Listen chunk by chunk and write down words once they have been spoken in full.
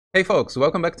Hey folks,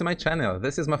 welcome back to my channel.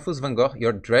 This is MahfuzVanGogh,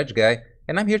 your dredge guy,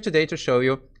 and I'm here today to show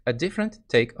you a different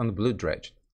take on Blue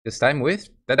Dredge. This time with,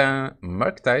 ta-da,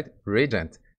 Murktide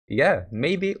Regent. Yeah,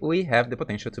 maybe we have the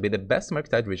potential to be the best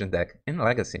Murktide Regent deck in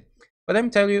Legacy. But I'm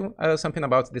telling you something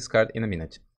about this card in a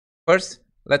minute. First,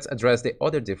 let's address the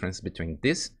other difference between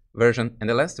this version and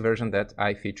the last version that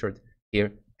I featured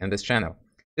here in this channel.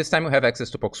 This time we have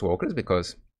access to Poxwalkers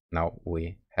because now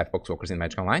we have Poxwalkers in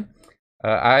Magic Online.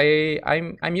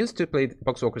 I'm used to play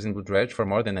Poxwalkers in Blue Dredge for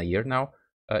more than a year now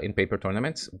in paper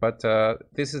tournaments, but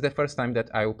this is the first time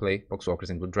that I will play Poxwalkers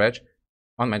in Blue Dredge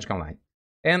on Magic Online.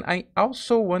 And I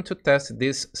also want to test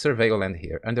this Surveil land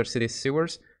here, Undercity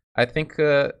Sewers. I think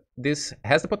this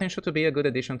has the potential to be a good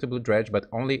addition to Blue Dredge, but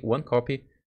only one copy,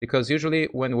 because usually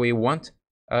when we want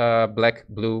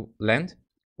black-blue land,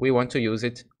 we want to use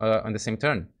it on the same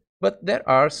turn. But there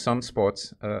are some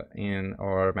spots in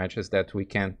our matches that we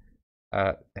can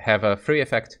have a free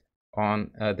effect on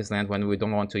this land when we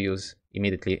don't want to use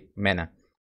immediately mana.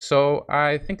 So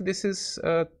I think this is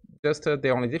just the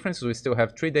only difference. We still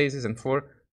have 3 Dazes and 4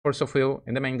 Force of Will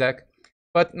in the main deck.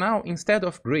 But now, instead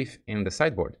of Grief in the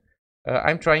sideboard,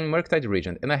 I'm trying Murktide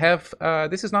Regent. And I have,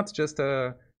 this is not just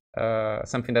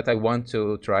something that I want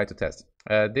to try to test.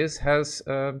 This has,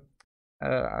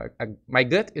 my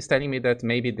gut is telling me that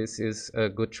maybe this is a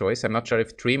good choice. I'm not sure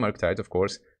if 3 Murktide, of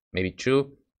course, maybe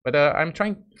 2. But I'm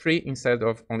trying 3 instead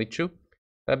of only 2,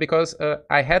 because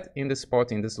I had in the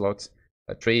spot, in the slots,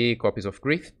 3 copies of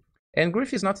Grief. And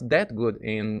Grief is not that good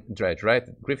in Dredge, right?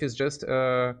 Grief is just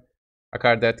a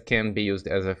card that can be used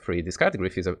as a free discard.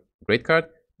 Grief is a great card,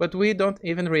 but we don't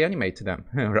even reanimate them,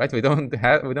 right? We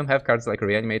don't have cards like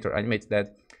Reanimate or Animate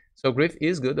Dead. So Grief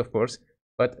is good, of course,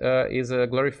 but is a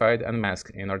glorified Unmask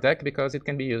in our deck because it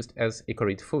can be used as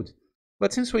Ichorid food.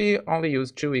 But since we only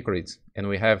use 2 Ichorids, and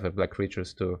we have black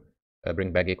creatures to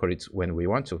bring back Ichorids when we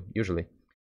want to, usually.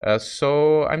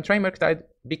 So I'm trying Murktide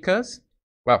because,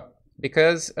 well,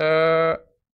 because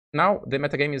now the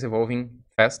metagame is evolving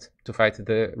fast to fight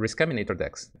the Rescaminator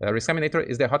decks. Rescaminator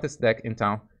is the hottest deck in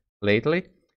town lately.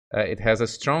 It has a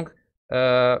strong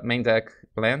main deck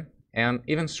plan, and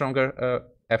even stronger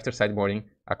after sideboarding,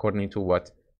 according to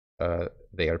what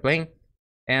they are playing.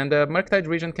 And Murktide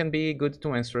Regent can be good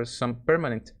to answer some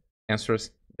permanent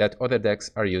answers that other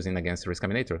decks are using against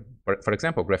Rescaminator. For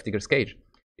example, Grafdigger's Cage.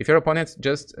 If your opponent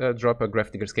just drop a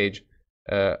Grafdigger's Cage,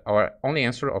 our only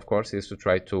answer, of course, is to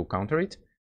try to counter it.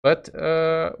 But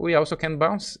we also can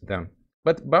bounce them.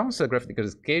 But bounce a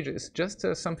Grafdigger's Cage is just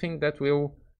something that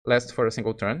will last for a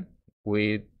single turn.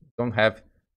 We don't have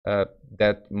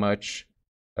that much...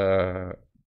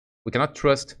 we cannot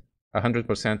trust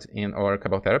 100% in our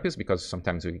Cabal Therapies because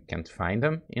sometimes we can't find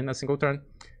them in a single turn.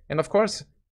 And of course,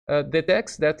 the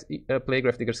decks that play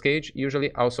Grafdigger's Cage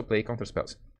usually also play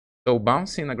counterspells. So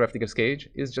bouncing a Grafdigger's Cage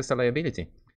is just a liability.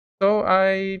 So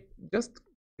I just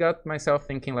got myself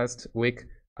thinking last week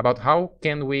about how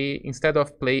can we, instead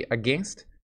of play against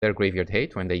their Graveyard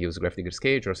Hate when they use Grafdigger's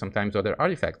Cage or sometimes other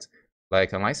artifacts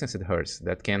like Unlicensed Hearse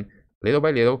that can little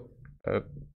by little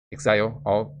exile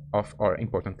all of our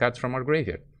important cards from our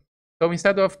graveyard. So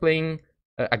instead of playing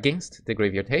against the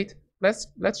Graveyard Hate,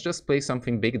 let's just play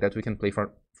something big that we can play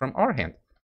from our hand.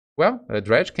 Well,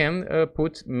 Dredge can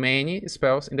put many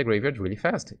spells in the graveyard really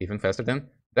fast, even faster than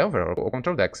Delver or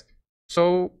Control decks.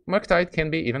 So Murktide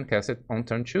can be even casted on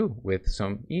turn 2 with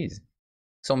some ease.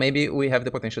 So maybe we have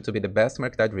the potential to be the best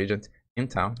Murktide Regent in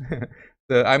town.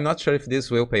 I'm not sure if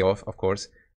this will pay off, of course,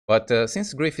 but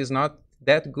since Grief is not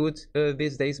that good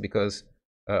these days because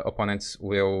opponents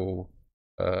will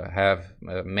have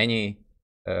many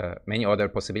other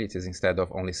possibilities instead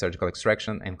of only Surgical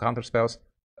Extraction and counter spells.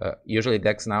 Usually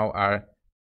decks now are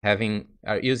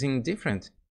using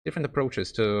different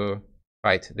approaches to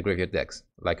fight the graveyard decks,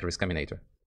 like Rescaminator.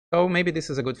 So maybe this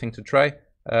is a good thing to try.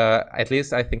 At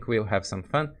least I think we'll have some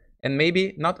fun. And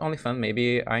maybe not only fun,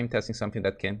 maybe I'm testing something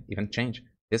that can even change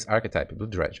this archetype, Blue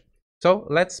Dredge. So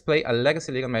let's play a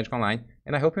Legacy League on Magic Online,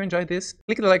 and I hope you enjoyed this.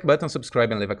 Click the like button,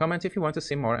 subscribe, and leave a comment if you want to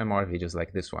see more and more videos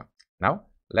like this one. Now,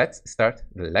 let's start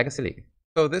the Legacy League.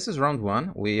 So this is round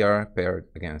 1. We are paired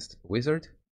against Wizard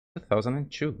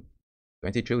 2002,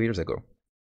 22 years ago.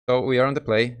 So we are on the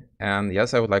play, and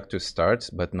yes, I would like to start,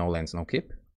 but no lands, no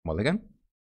keep. Mulligan.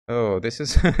 Oh, this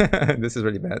is this is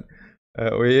really bad.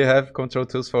 We have control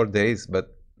tools for Daze, but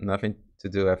nothing to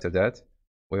do after that.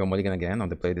 We will mulligan again on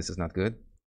the play. This is not good.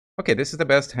 Okay, this is the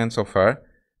best hand so far.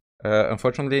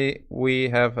 Unfortunately, we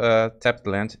have a tapped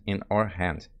land in our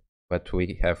hand, but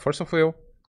we have Force of Will,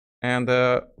 and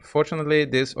fortunately,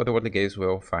 this Otherworldly Gaze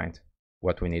will find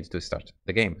what we need to start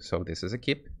the game. So this is a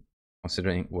keep,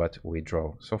 considering what we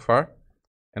draw so far.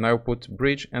 and I'll put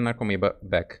Bridge and Narcomoeba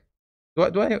back. Do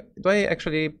I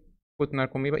actually put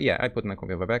Narcomoeba? Yeah, I put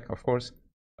Narcomoeba back, of course.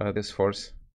 This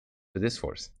force to this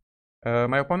force.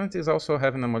 My opponent is also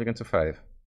having a mulligan to 5,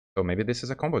 so maybe this is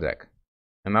a combo deck.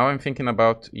 And now I'm thinking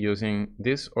about using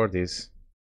this or this.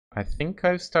 I think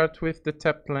I'll start with the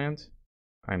tapped land.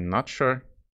 I'm not sure.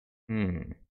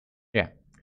 Yeah.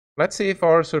 Let's see if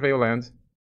our Surveil land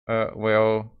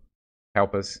will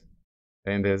help us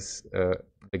in this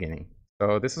beginning.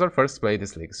 So this is our first play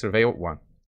this league, Surveil 1.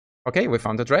 Okay, we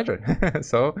found a Dredger.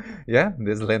 So yeah,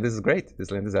 this land is great.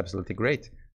 This land is absolutely great.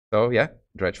 So yeah,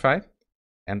 Dredge 5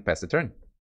 and pass the turn.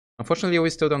 Unfortunately, we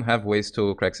still don't have ways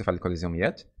to crack Cephalic Coliseum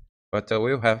yet, but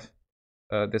we'll have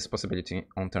this possibility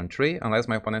on turn 3 unless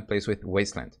my opponent plays with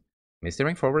Wasteland. Misty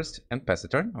Rainforest and pass the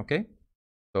turn, okay?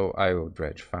 So I will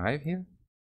Dredge 5 here.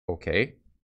 Okay.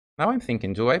 Now I'm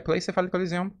thinking, do I play Cephalic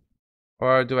Coliseum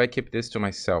or do I keep this to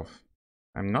myself?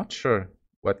 I'm not sure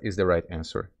what is the right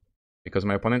answer, because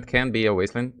my opponent can be a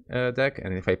Wasteland deck,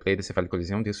 and if I play the Cephalic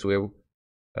Coliseum, this will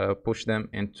push them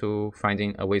into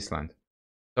finding a Wasteland.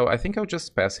 So I think I'll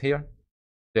just pass here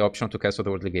the option to cast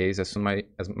Otherworldly Gaze as soon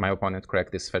as my opponent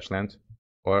crack this fetch land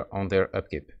or on their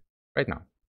upkeep. Right now,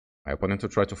 my opponent will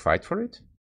try to fight for it.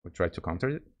 Will try to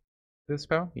counter the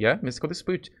spell. Yeah, Mystical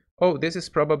Dispute. Oh, this is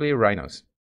probably Rhinos.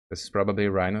 This is probably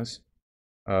Rhinos.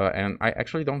 And I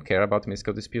actually don't care about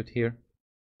Mystical Dispute here,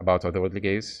 about Otherworldly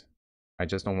Gaze. I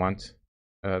just don't want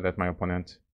that my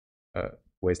opponent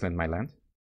wasteland my land.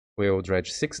 We'll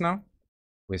Dredge 6 now.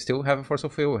 We still have a Force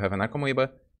of Will, we have an Narcomoeba,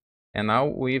 and now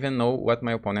we even know what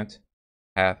my opponent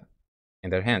have in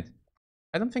their hand.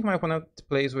 I don't think my opponent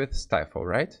plays with Stifle,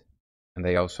 right? And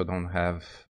they also don't have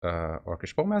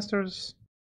Orcish Bowmasters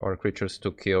or creatures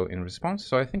to kill in response,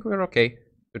 so I think we're okay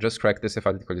to just crack the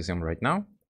Cephalic Coliseum right now.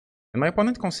 And my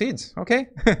opponent concedes, okay?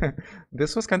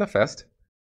 This was kind of fast.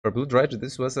 For Blue Dredge,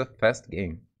 this was a fast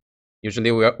game.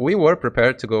 Usually we were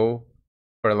prepared to go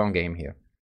for a long game here.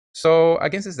 So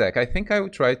against this deck, I think I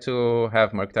would try to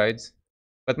have Murktides,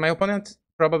 but my opponent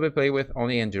probably play with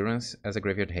only Endurance as a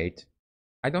Graveyard Hate.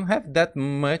 I don't have that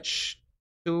much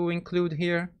to include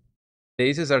here.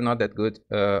 Dazes are not that good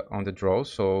on the draw,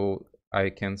 so I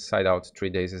can side out 3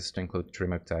 Dazes to include 3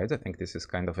 Murktides. I think this is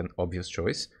kind of an obvious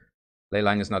choice.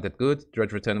 Leyline is not that good.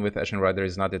 Dredge Return with Ashen Rider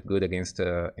is not that good against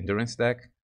Endurance deck.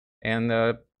 And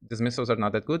Dismissals are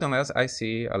not that good unless I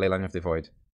see a Leyline of the Void.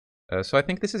 So I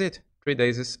think this is it. 3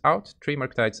 Dazes out, 3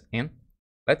 Murktides in.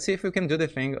 Let's see if we can do the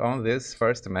thing on this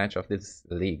first match of this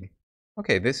league.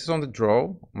 Okay, this is on the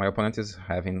draw. My opponent is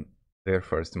having their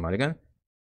first mulligan.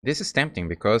 This is tempting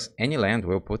because any land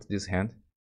will put this hand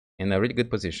in a really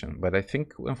good position. But I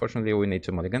think, unfortunately, we need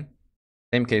to mulligan.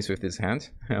 Same case with this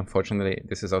hand. Unfortunately,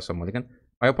 this is also a mulligan.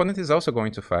 My opponent is also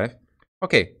going to 5.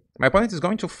 Okay, my opponent is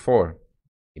going to 4.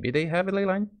 Maybe they have a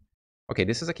leyline. Okay,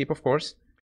 this is a keep, of course.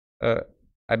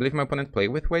 I believe my opponent played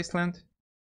with Wasteland.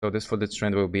 So this for this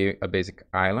trend will be a basic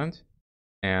island.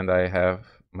 And I have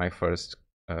my first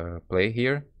play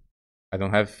here. I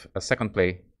don't have a second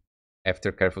play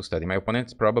after careful study. My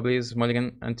opponent probably is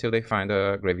mulligan until they find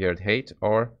a Graveyard Hate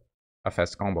or a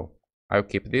fast combo. I'll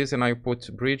keep this and I'll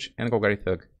put Bridge and Golgari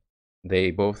Thug.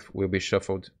 They both will be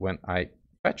shuffled when I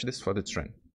fetch this for the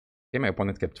trend. Okay, my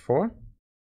opponent kept 4.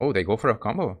 Oh, they go for a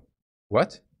combo.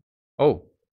 What? Oh,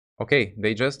 okay.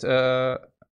 They just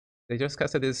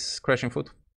casted this Crashing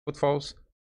Footfalls,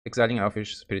 exiling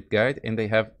Elfish Spirit Guide, and they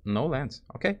have no lands.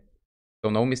 Okay, so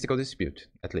no Mystical Dispute,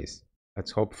 at least.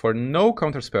 Let's hope for no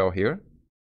counterspell here.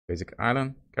 Basic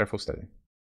Island, Careful Study.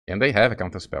 And they have a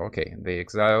counterspell. Okay, they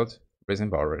exiled Brazen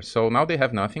Borrower. So now they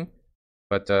have nothing,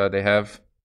 but they have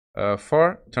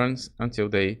 4 turns until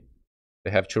they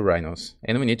have 2 Rhinos.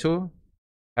 And we need to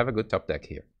have a good top deck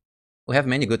here. We have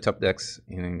many good top decks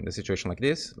in a situation like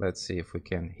this. Let's see if we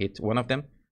can hit one of them.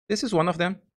 This is one of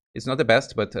them. It's not the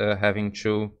best, but having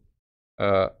 2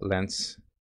 lands,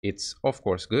 it's of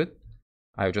course good.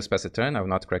 I'll just pass a turn. I will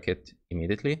not crack it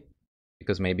immediately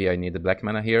because maybe I need the black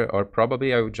mana here, or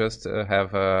probably I will just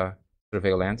have a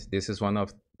Surveil land. This is one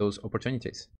of those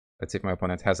opportunities. Let's see if my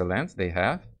opponent has a land. They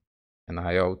have, and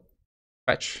I'll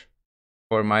fetch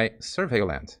for my Surveil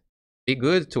land. Be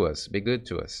good to us. Be good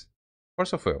to us.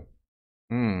 Force of Will.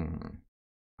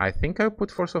 I think I'll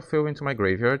put Force of Will into my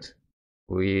graveyard.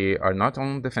 We are not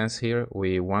on defense here.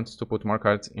 We want to put more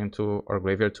cards into our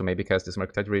graveyard to maybe cast this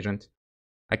Murktide Regent.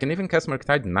 I can even cast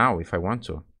Murktide now if I want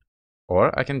to.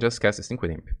 Or I can just cast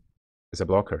Stinkweed Imp as a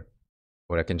blocker.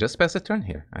 Or I can just pass a turn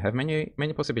here. I have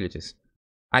many possibilities.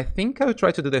 I think I'll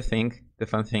try to do the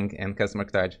fun thing, and cast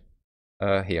Murktide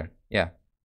here. Yeah.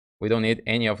 We don't need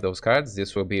any of those cards.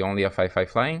 This will be only a 5/5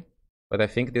 flying. But I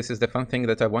think this is the fun thing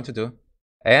that I want to do.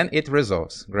 And it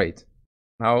resolves. Great.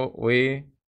 Now we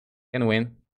can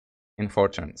win in 4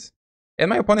 turns. And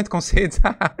my opponent concedes.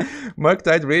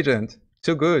 Murktide Regent.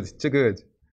 Too good, too good.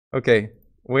 Okay,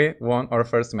 we won our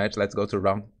first match. Let's go to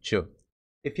round 2.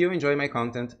 If you enjoy my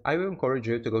content, I will encourage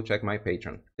you to go check my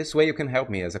Patreon. This way you can help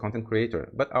me as a content creator,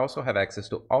 but also have access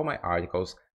to all my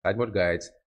articles, sideboard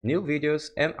guides, new videos,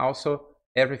 and also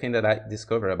everything that I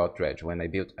discover about Dredge. When I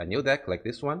build a new deck like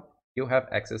this one, you'll have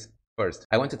access first.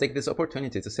 I want to take this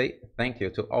opportunity to say thank you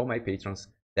to all my patrons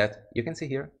that you can see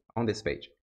here on this page.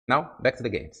 Now, back to the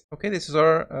games. Okay, this is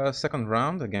our second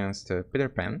round against Peter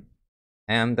Pan.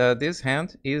 And this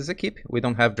hand is a keep. We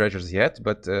don't have dredgers yet,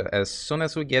 but as soon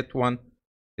as we get one,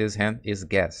 this hand is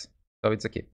gas. So it's a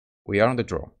keep. We are on the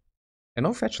draw. And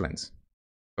no fetch lands.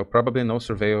 So probably no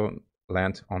surveil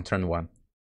land on turn 1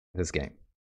 this game.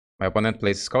 My opponent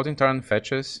plays Scouting Tarn,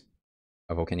 fetches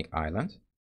a Volcanic Island.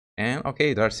 And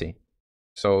okay, Darcy.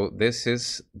 So this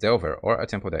is Delver or a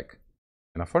Tempo deck.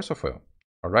 And a Force of Will.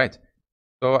 Alright.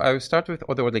 So I will start with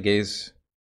Otherworldly Gaze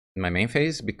in my main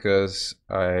phase because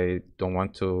I don't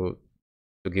want to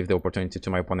give the opportunity to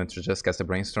my opponent to just cast a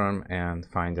Brainstorm and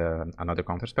find another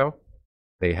counterspell.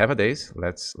 They have a Daze.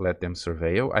 Let's let them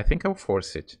surveil. I think I'll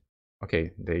force it.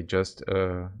 Okay, they just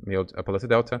milled a Polluted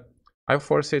Delta. I'll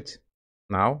force it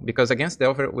now because against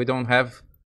Delver we don't have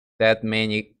that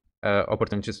many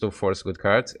opportunities to force good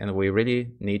cards, and we really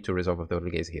need to resolve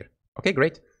Otherworldly Gaze here. Okay,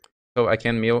 great. So I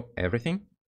can mill everything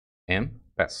and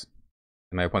pass.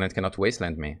 And my opponent cannot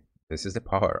wasteland me. This is the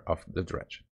power of the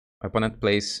Dredge. My opponent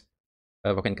plays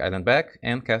Volcanic Island back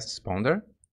and casts Ponder,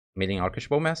 milling Orcish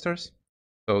Masters.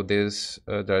 So this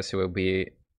Darcy will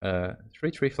be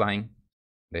 3/3 flying.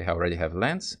 They already have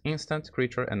lands, instant,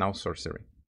 creature, and now sorcery.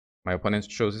 My opponent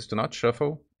chooses to not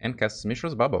shuffle and casts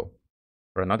Mishra's Bubble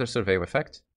for another surveil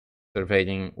effect,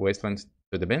 surveying Wasteland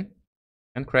to the bin,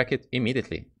 and crack it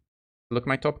immediately. Look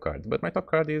my top card, but my top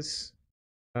card is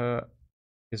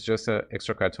just an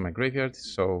extra card to my graveyard,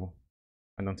 so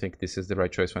I don't think this is the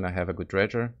right choice when I have a good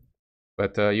Dredger.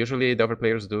 But usually the other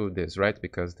players do this, right?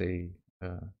 Because they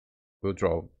will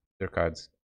draw their cards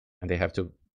and they have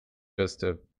to just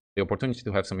the opportunity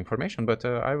to have some information. But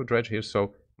I will Dredge here,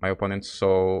 so my opponent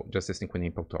saw Justice Queen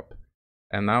Impel top.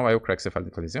 And now I will crack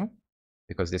Cephalic Coliseum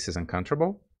because this is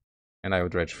uncounterable. And I will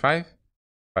Dredge 5,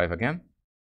 5 again,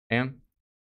 and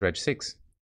Dredge 6.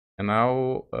 And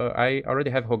now I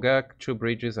already have Hogak, 2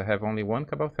 bridges. I have only 1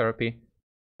 Cabal Therapy.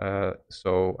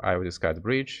 So I will discard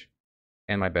Bridge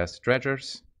and my best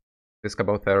Dredgers. This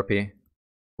Cabal Therapy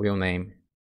will name...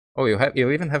 Oh, you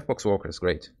even have Poxwalkers.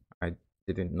 Great. I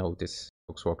didn't notice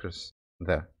Poxwalkers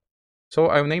there. So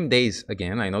I will name Daze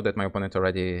again. I know that my opponent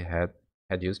already had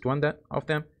used one of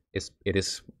them. It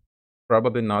is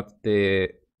probably not the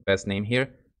best name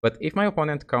here. But if my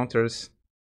opponent counters...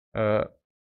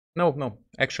 No,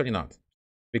 actually not.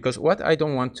 Because what I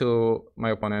don't want to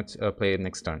my opponent play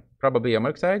next turn. Probably a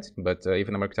Murktide, but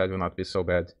even a Murktide will not be so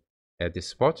bad at this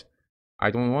spot.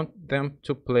 I don't want them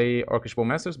to play Orcish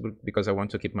Masters because I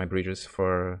want to keep my bridges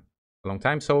for a long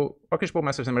time. So Orcish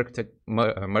Masters and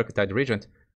Murktide Regent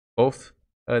both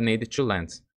need 2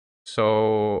 lands.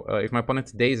 So if my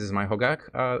opponent dazes my Hogak,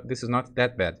 this is not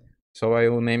that bad. So I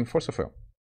will name Force of Will.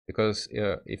 Because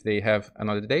if they have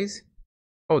another Daze...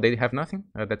 Oh, they have nothing?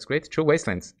 That's great. 2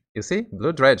 Wastelands. You see?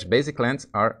 Blue Dredge. Basic lands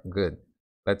are good.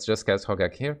 Let's just cast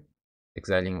Hogak here.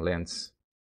 Exiling lands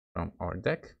from our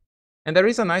deck. And there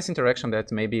is a nice interaction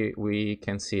that maybe we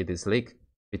can see this leak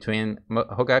between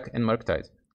Hogak and Murktide.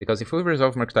 Because if we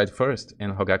resolve Murktide first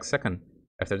and Hogak second,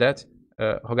 after that,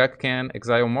 Hogak can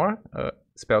exile more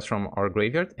spells from our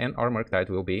graveyard and our Murktide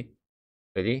will be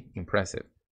really impressive.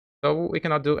 So we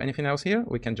cannot do anything else here.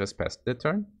 We can just pass the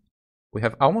turn. We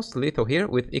have almost lethal here.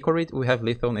 With Eco Read, we have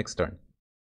lethal next turn.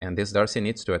 And this Darcy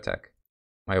needs to attack.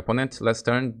 My opponent last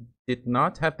turn did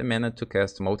not have the mana to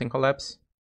cast Molten Collapse.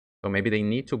 So maybe they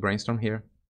need to Brainstorm here.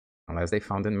 Unless they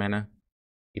found the mana.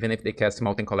 Even if they cast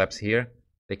Molten Collapse here,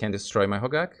 they can destroy my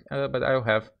Hogak. But I'll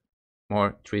have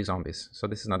more 3 zombies. So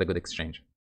this is not a good exchange.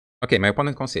 Okay, my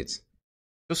opponent concedes.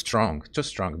 Too strong.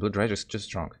 Blue Dredge is too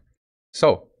strong.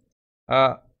 So,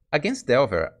 against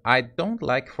Delver, I don't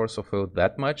like Force of Will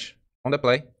that much. On the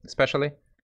play, especially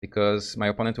because my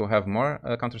opponent will have more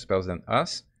counterspells than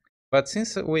us. But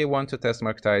since we want to test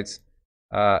Murktides,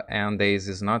 and Daze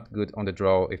is not good on the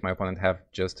draw if my opponent have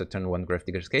just a turn 1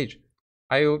 Gravedigger's Cage,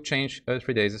 I will change 3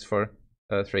 Dazes for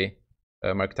 3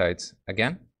 Murktides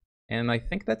again. And I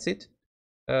think that's it.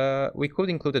 We could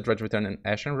include a Dredge Return and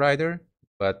Ashen Rider,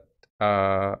 but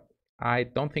I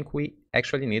don't think we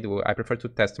actually need. I prefer to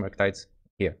test Murktides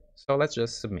here. So let's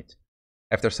just submit.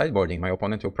 After sideboarding, my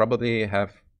opponent will probably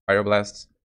have Fire Blasts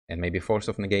and maybe Force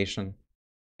of Negation,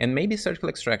 and maybe Surgical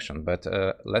Extraction. But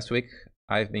last week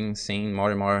I've been seeing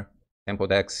more and more tempo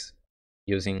decks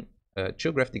using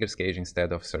 2 Grafdigger's Cage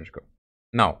instead of Surgical.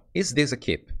 Now, is this a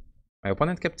keep? My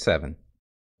opponent kept 7.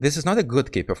 This is not a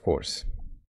good keep, of course.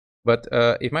 But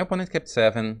if my opponent kept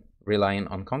 7 relying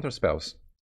on counter spells,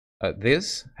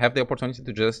 this have the opportunity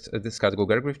to just discard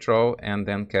Golgari Troll and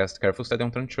then cast Careful Study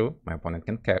on turn 2. My opponent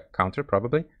can counter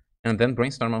probably, and then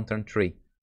Brainstorm on turn 3.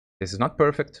 This is not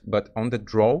perfect, but on the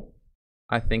draw,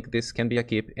 I think this can be a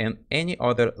keep, and any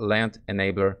other land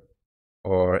enabler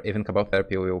or even Cabal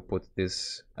Therapy will put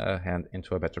this hand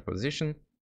into a better position.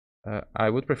 I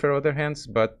would prefer other hands,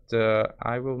 but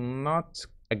I will not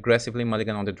aggressively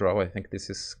mulligan on the draw. I think this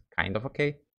is kind of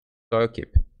okay, so I'll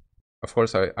keep. Of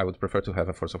course, I would prefer to have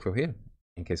a Force of Will here,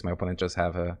 in case my opponent just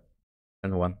have a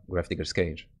turn 1 Grafdigger's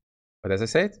Cage. But as I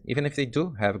said, even if they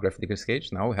do have Grafdigger's Cage,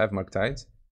 now we have Murktide,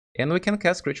 and we can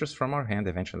cast creatures from our hand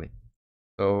eventually.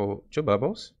 So 2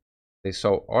 bubbles, they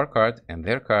saw our card and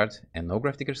their card, and no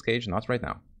Grafdigger's Cage, not right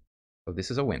now. So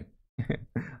this is a win.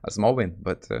 A small win,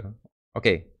 but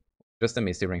okay, just a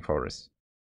Misty Rainforest.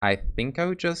 I think I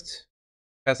would just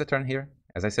pass a turn here.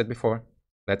 As I said before,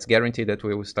 let's guarantee that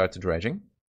we will start dredging.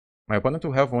 My opponent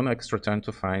will have 1 extra turn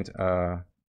to find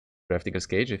Grafdigger's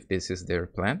Cage if this is their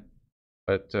plan.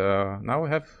 But now we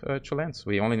have 2 lands.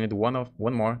 We only need one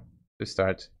more to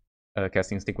start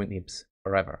casting Stick with Nibs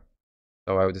forever.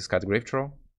 So I will discard Grave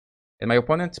Troll. And my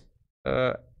opponent,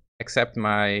 except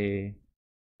my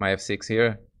F6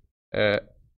 here,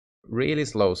 really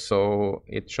slow. So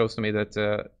it shows to me that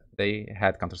they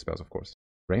had counterspells, of course.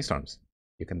 Brainstorms.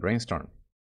 You can brainstorm.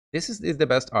 This is the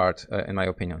best art, in my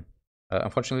opinion.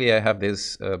 Unfortunately, I have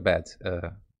this bad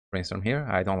Brainstorm here.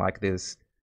 I don't like this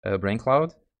Brain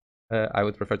Cloud. I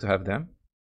would prefer to have them.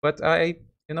 But I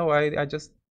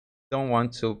just don't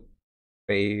want to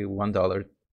pay $1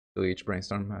 to each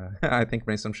Brainstorm. I think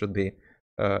Brainstorm should be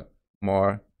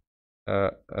more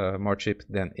cheap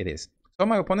than it is. So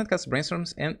my opponent casts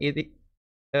Brainstorms, and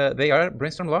they are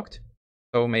Brainstorm locked.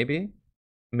 So maybe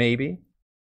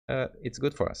it's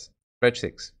good for us. Dredge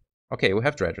 6. Okay, we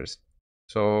have Dredgers.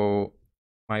 So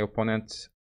my opponent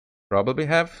probably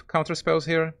have counter spells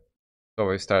here.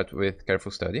 So I start with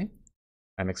Careful Study.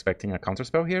 I'm expecting a counter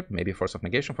spell here, maybe Force of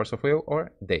Negation, Force of Will,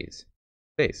 or Daze.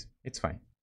 Daze, it's fine.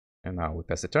 And now we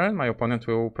pass the turn. My opponent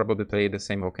will probably play the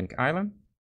same Volcanic Island.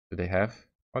 Do they have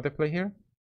other play here?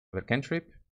 Other cantrip?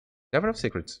 Delver of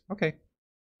Secrets. Okay.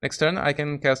 Next turn I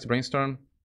can cast Brainstorm,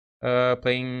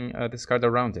 playing this card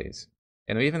around Daze.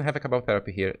 And we even have a Cabal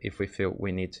Therapy here if we feel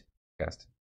we need to cast.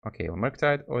 Okay, well,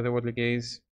 Murktide or the Otherworldly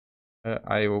Gaze.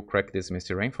 I will crack this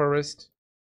Misty Rainforest.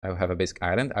 I will have a basic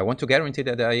island. I want to guarantee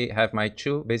that I have my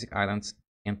 2 basic islands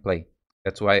in play.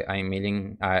 That's why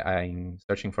I'm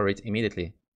searching for it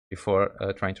immediately before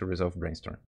trying to resolve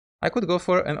Brainstorm. I could go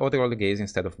for an Otherworldly Gaze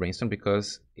instead of Brainstorm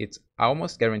because it's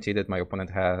almost guaranteed that my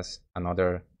opponent has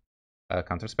another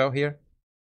counterspell here.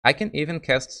 I can even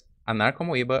cast an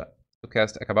Narcomoeba to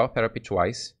cast a Cabal Therapy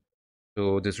twice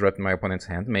to disrupt my opponent's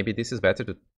hand. Maybe this is better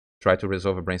to try to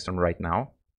resolve a Brainstorm right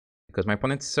now, because my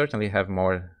opponents certainly have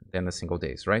more than a single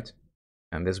Daze, right?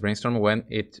 And this Brainstorm, when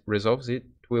it resolves, it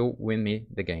will win me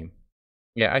the game.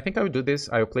 Yeah, I think I will do this.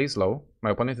 I will play slow.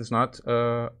 My opponent is not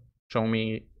showing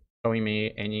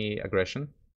me any aggression.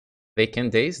 They can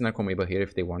Daze Narcomoeba here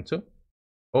if they want to.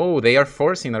 Oh, they are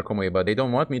forcing Narcomoeba. They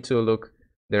don't want me to look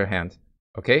their hand.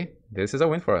 Okay, this is a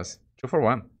win for us. 2 for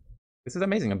 1. This is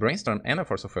amazing. A Brainstorm and a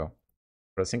Force of Will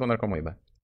for a single Narcomoeba.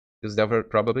 This Delver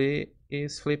probably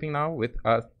is flipping now with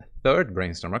a 3rd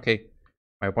Brainstorm. Okay,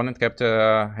 my opponent kept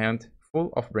a hand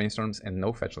full of Brainstorms and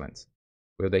no fetch lands.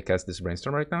 Will they cast this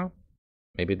Brainstorm right now?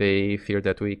 Maybe they fear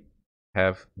that we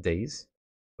have Daze.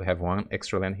 We have 1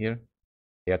 extra land here.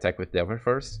 They attack with Delver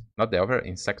first. Not Delver,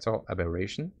 Insectal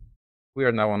Aberration. We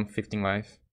are now on 15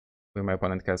 life. Will my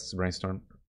opponent cast Brainstorm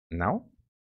now?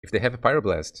 If they have a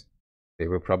Pyroblast, they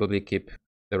will probably keep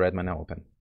the red mana open.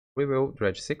 We will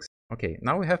Dredge 6. Okay,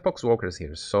 now we have Poxwalkers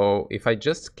here. So if I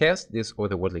just cast this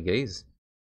Otherworldly Gaze,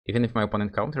 even if my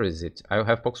opponent counters it, I'll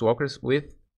have Poxwalkers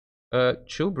with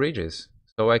 2 bridges.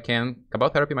 So I can Cabal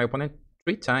Therapy my opponent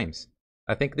 3 times.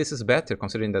 I think this is better,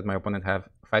 considering that my opponent have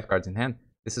 5 cards in hand.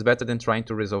 This is better than trying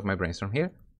to resolve my Brainstorm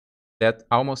here. That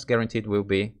almost guaranteed will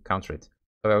be countered.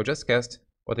 So I'll just cast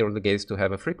Otherworldly Gaze to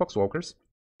have a 3 Poxwalkers.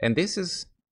 And this is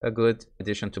a good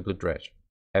addition to Blue Dredge.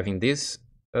 Having this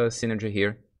synergy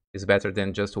here is better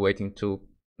than just waiting to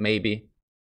maybe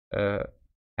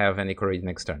have an Ichorid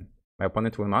next turn. My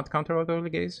opponent will not counter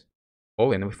Otherworldly Gaze.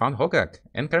 Oh, and we found Hogak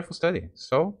and Careful Study.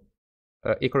 So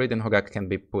Ichorid and Hogak can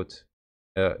be put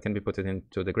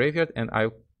into the graveyard, and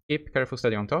I'll keep Careful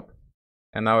Study on top.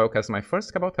 And now I'll cast my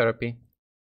first Cabal Therapy,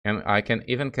 and I can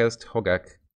even cast Hogak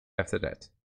after that.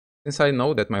 Since I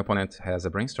know that my opponent has a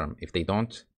Brainstorm, if they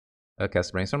don't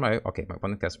cast Brainstorm, okay, my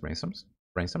opponent casts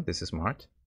Brainstorm, this is smart.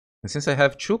 And since I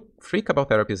have 2 free Cabal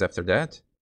Therapies after that,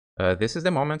 this is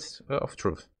the moment of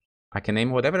truth. I can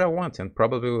name whatever I want and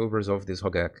probably will resolve this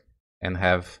Hogak and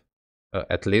have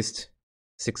at least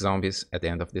 6 zombies at the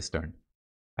end of this turn.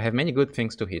 I have many good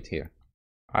things to hit here.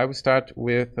 I will start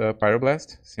with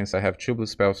Pyroblast, since I have 2 blue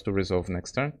spells to resolve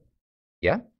next turn.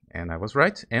 Yeah, and I was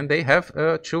right. And they have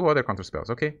 2 other counter spells,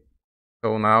 okay.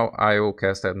 So now I will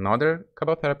cast another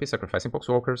Cabal Therapy, sacrificing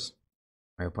Poxwalkers.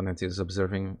 My opponent is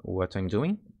observing what I'm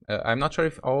doing. I'm not sure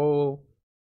if all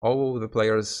the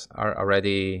players are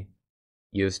already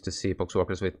used to see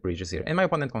Poxwalkers with bridges here. And my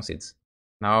opponent concedes.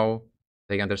 Now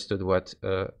they understood what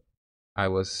I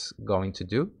was going to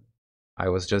do. I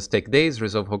was just take Daze,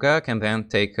 resolve Hogak, and then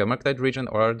take Murktide Regent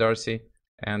or Darcy,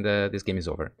 and this game is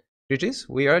over. GG's,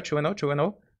 we are 2-0,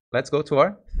 2-0. Let's go to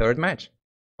our third match.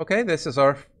 Okay, this is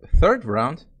our third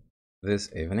round this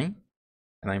evening,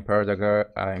 and I'm paired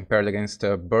against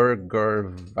Burger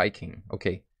Viking.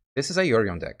 Okay, this is a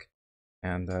Yorion deck,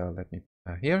 and let me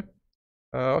here.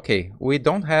 Okay, we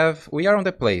are on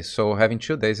the play, so having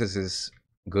 2 Dazes is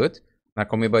good.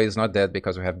 Nakomiba is not dead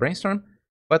because we have Brainstorm,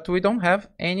 but we don't have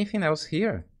anything else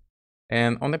here.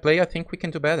 And on the play, I think we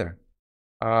can do better.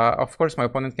 Of course, my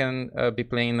opponent can be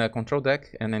playing a control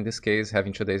deck, and in this case,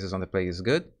 having 2 Dazes on the play is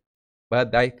good.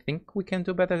 But I think we can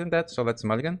do better than that, so let's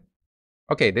mulligan.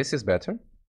 Okay, this is better.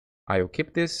 I will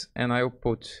keep this, and I will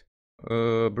put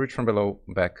Bridge from Below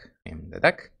back in the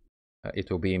deck. It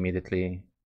will be immediately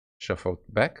shuffled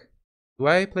back. Do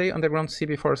I play Underground Sea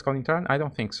before Scalding Tarn? I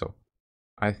don't think so.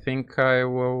 I think I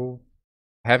will...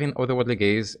 Having Otherworldly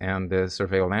Gaze and the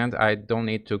Surveil land, I don't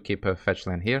need to keep a fetch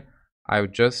land here.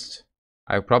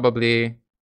 I'll probably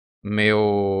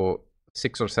mill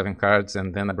 6 or 7 cards,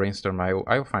 and then a Brainstorm.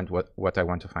 I'll find what I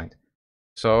want to find.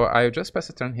 So I'll just pass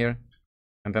a turn here,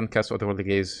 and then cast Otherworldly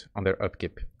Gaze on their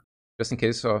upkeep, just in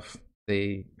case of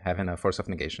they having a Force of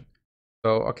Negation.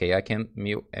 So okay, I can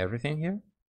mill everything here.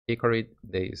 Hickory,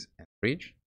 Daze, and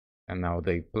Bridge. And now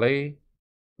they play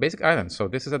Basic Island. So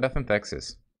this is a Death and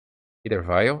Taxes. Either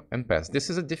Vial and pass. This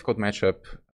is a difficult matchup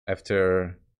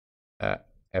after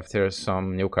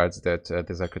some new cards that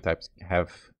these archetypes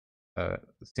have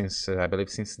since I believe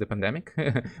since the pandemic.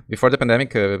 Before the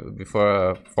pandemic,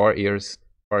 before 4 years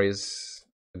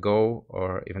ago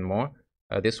or even more,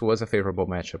 this was a favorable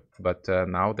matchup. But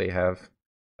now they have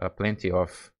plenty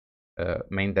of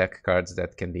main deck cards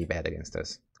that can be bad against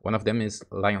us. One of them is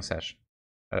Lion Sash.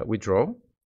 We draw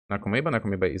Narcomoeba.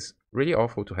 Narcomoeba is really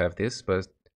awful to have this, but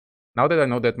now that I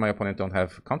know that my opponent don't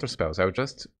have counter spells, I will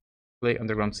just play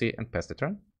Underground Sea and pass the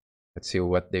turn. Let's see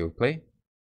what they will play.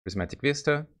 Prismatic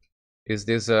Vista. Is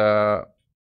this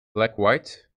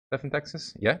black-white Death and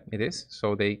Taxes? Yeah, it is.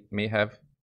 So they may have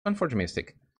Sunforge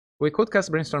Mystic. We could cast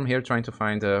Brainstorm here trying to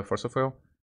find Force of Will,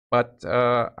 but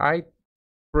I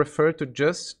prefer to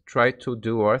just try to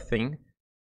do our thing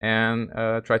and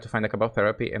try to find a Cabal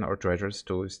Therapy and our treasures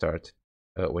to start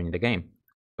winning the game.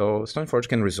 So Stoneforge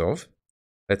can resolve.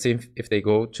 Let's see if they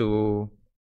go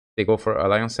for a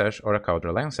Lion Sash or a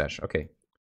Cauldron. Lion Sash, okay.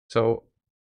 So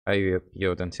I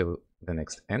yield until the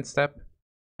next end step,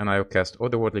 and I'll cast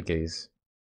Otherworldly Gaze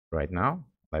right now.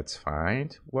 Let's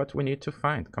find what we need to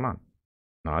find. Come on.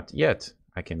 Not yet.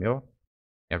 I can mill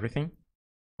everything.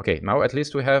 Okay, now at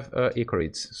least we have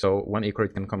Icorids. So one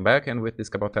Icorid can come back, and with this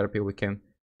Cabal Therapy we can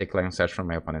take Lion Sash from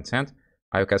my opponent's hand.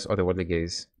 I'll cast Otherworldly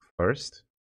Gaze first.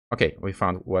 Okay, we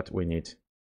found what we need.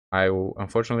 I will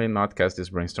unfortunately not cast this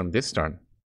Brainstorm this turn,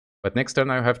 but next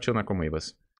turn I'll have 2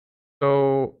 Narcomoebas.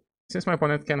 So since my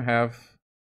opponent can have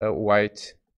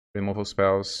white removal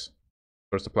spells,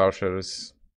 Curse to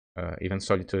Plowshares, even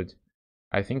Solitude,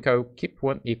 I think I'll keep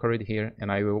 1 Icorid here,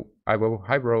 and I will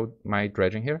high road my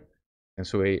dredging here.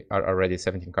 Since we are already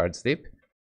 17 cards deep,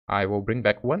 I will bring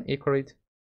back 1 Icorid,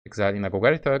 exiling a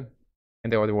Golgari Thug,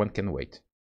 and the other one can wait.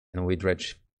 And we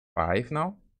dredge 5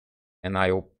 now, and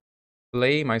I'll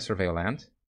play my Surveil land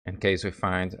in case we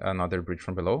find another Bridge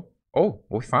from Below. Oh,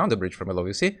 we found a Bridge from Below,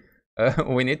 you see?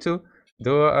 We need to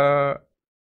do a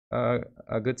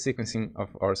good sequencing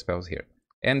of our spells here.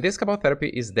 And this Cabal Therapy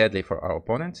is deadly for our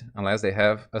opponent unless they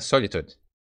have a Solitude.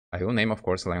 I will name, of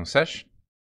course, Lion Sash.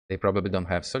 They probably don't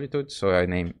have Solitude, so I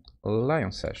name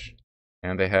Lion Sash.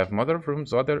 And they have Mother of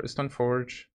Rooms, Other,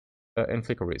 Stoneforge, and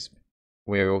Flicker Wisp.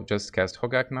 We will just cast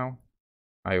Hogak now.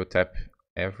 I will tap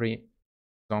every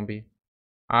zombie.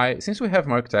 Since we have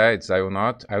Murktides, I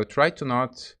will try to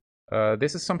not,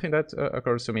 this is something that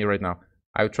occurs to me right now.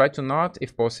 I will try to not,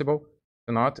 if possible,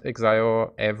 to not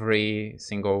exile every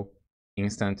single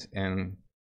instant and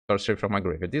sorcery from my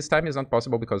graveyard. This time is not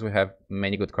possible because we have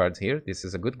many good cards here. This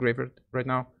is a good graveyard right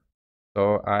now,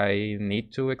 so I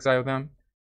need to exile them.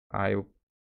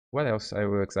 What else I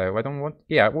will exile? I don't want...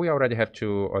 Yeah, we already have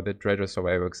 2 other dredges, so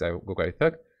I will exile Golgari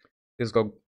Thug. This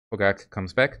Gogak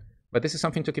comes back, but this is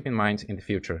something to keep in mind in the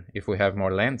future. If we have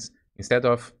more lands, instead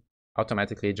of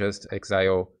automatically just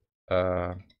exile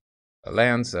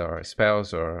lands or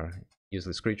spells or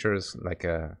useless creatures like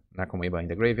a Narcomoeba in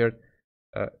the graveyard,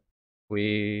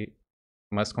 we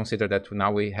must consider that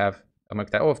now we have a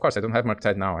Murktide. Oh, of course, I don't have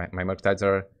Murktide now. My Murktides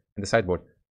are in the sideboard.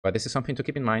 But this is something to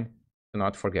keep in mind, to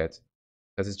not forget.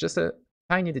 Because it's just a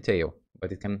tiny detail,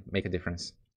 but it can make a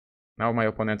difference. Now my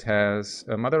opponent has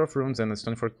a Mother of Runes and a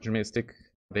Stoneforge Mystic.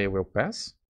 They will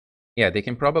pass. Yeah, they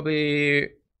can probably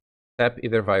tap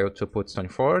either Vial to put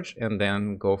Stoneforge and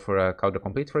then go for a Cauldron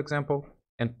Complete, for example,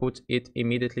 and put it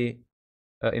immediately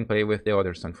in play with the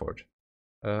other Stoneforge.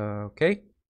 Okay,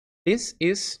 this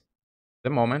is the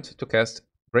moment to cast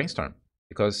Brainstorm,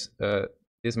 because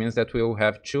this means that we will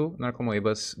have 2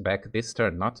 Narcomoebas back this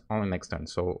turn, not only next turn.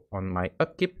 So on my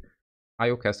upkeep,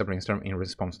 I will cast a Brainstorm in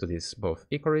response to these both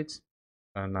Icorids.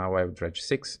 Now I will dredge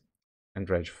 6 and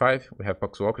dredge 5. We have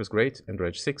Poxwalkers, great, and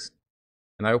dredge 6.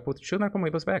 And I will put 2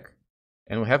 Narcomoebas back.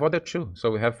 And we have other 2, so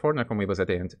we have 4 Narcomoebas at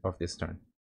the end of this turn.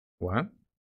 1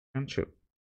 and 2.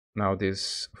 Now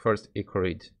this first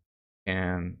Icorid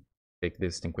can take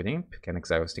this Stinkweed Imp, can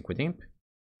exile Stinkweed Imp,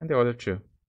 and the other 2.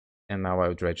 And now I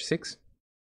will dredge 6.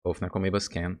 Both Narcomoebas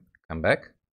can come back.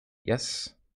 Yes.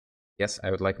 Yes,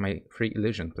 I would like my free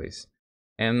illusion, please.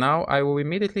 And now I will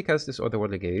immediately cast this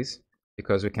Otherworldly Gaze,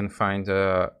 because we can find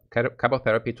Cabal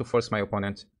Therapy to force my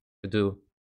opponent to do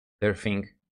their thing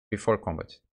before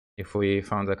combat. If we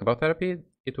found a Cabal Therapy,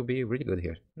 it will be really good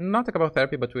here. Not a Cabal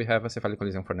Therapy, but we have a Cephalic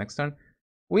Coliseum for next turn.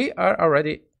 We are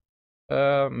already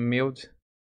milled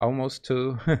almost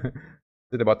to,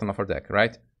 to the bottom of our deck,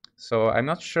 right? So I'm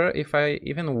not sure if I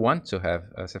even want to have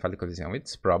a Cephalic Coliseum.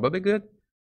 It's probably good,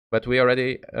 but we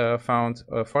already found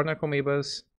 4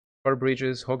 Narcomoebas, 4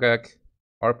 Bridges, Hogak,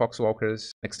 or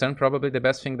Poxwalkers. Next turn, probably the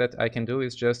best thing that I can do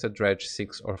is just a dredge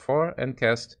 6 or 4 and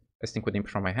cast a Stinkweed Imp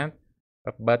from my hand.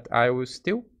 But I will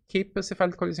still keep a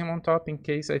Cephalic Coliseum on top in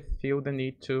case I feel the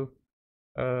need to.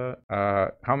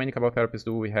 How many Cabal Therapies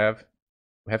do we have?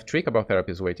 We have 3 Cabal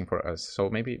Therapies waiting for us, so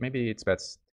maybe it's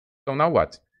best. So now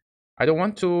what? I don't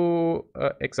want to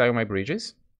exile my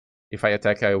Bridges. If I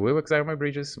attack, I will exile my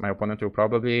Bridges. My opponent will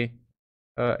probably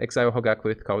exile Hogak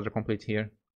with Cauldron Complete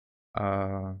here.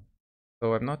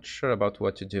 So I'm not sure about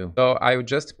what to do. So I will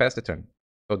just pass the turn.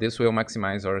 So this will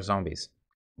maximize our zombies.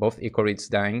 Both Icorids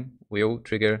dying will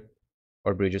trigger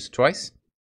our Bridges twice.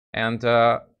 And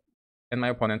my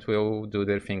opponent will do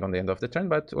their thing on the end of the turn,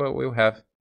 but we'll have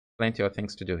plenty of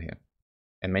things to do here.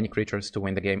 And many creatures to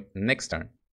win the game next turn.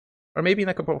 Or maybe in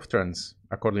a couple of turns,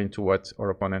 according to what our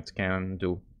opponent can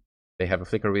do. They have a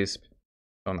Flicker Wisp,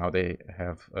 so now they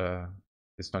have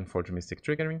this Stoneforge Mystic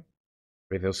triggering.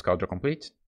 Reveals Cauldron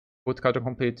Complete. Put Cauldron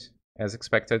Complete as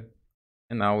expected.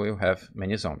 And now we'll have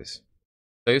many zombies.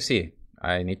 So you see,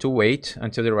 I need to wait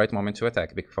until the right moment to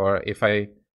attack. Before, if I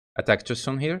attack too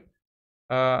soon here,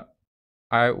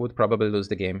 I would probably lose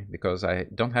the game because I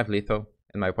don't have lethal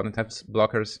and my opponent has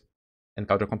blockers and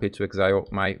Cauldron Complete to exile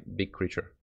my big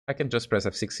creature. I can just press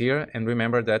F6 here and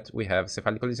remember that we have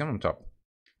Cephalic Coliseum on top.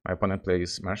 My opponent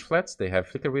plays Marsh Flats, they have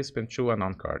Flicker Wisp and 2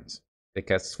 unknown cards. They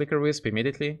cast Flicker Wisp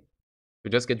immediately to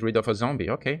just get rid of a zombie.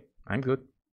 Okay, I'm good.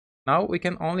 Now we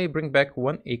can only bring back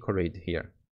 1 Icorid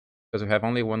here, because we have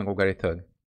only 1 Golgari Thug.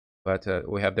 But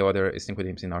we have the other Stinkweed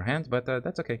Imps in our hand, but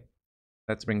that's okay.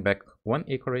 Let's bring back 1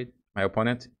 Icorid. My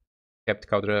opponent kept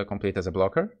Cauldron Complete as a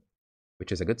blocker,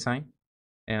 which is a good sign.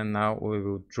 And now we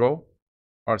will draw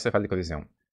our Cephalic Coliseum.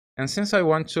 And since I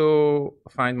want to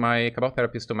find my Cabal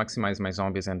Therapies to maximize my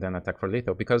zombies and then attack for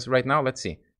lethal, because right now, let's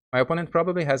see, my opponent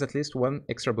probably has at least 1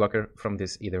 extra blocker from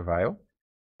this Either Vial.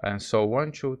 And so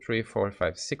 1, 2, 3, 4,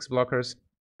 5, 6 blockers,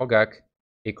 Hogak,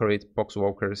 Icorid,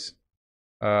 Poxwalkers.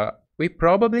 We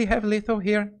probably have lethal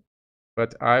here,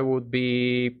 but I would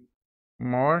be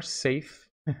more safe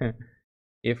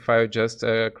if I just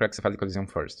crack Cephalic Coliseum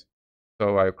first.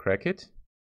 So I'll crack it,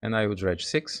 and I will dredge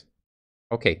 6.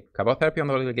 Okay, Cabal Therapy on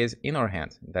the Otherworldly Gaze in our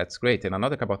hand. That's great. And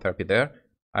another Cabal Therapy there.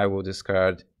 I will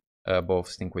discard both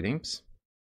Stinkweed Imps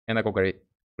and I go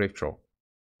Grave Troll.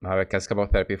 Now I cast Cabal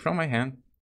Therapy from my hand.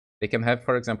 They can have,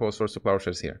 for example, Swords to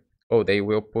Plowshares here. Oh, they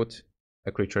will put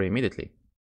a creature immediately,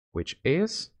 which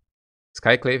is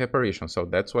Skyclave Apparition. So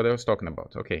that's what I was talking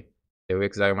about. Okay, they will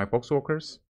exile my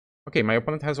Poxwalkers. Okay, my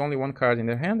opponent has only 1 card in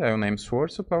their hand. I will name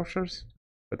Swords to Plowshares.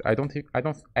 but I don't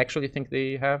actually think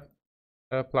they have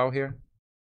a plow here.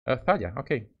 Thalia,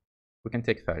 okay, we can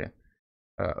take Thalia.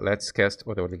 Let's cast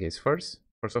Otherworldly Gaze first.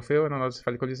 Force of Will and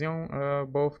Another Collision.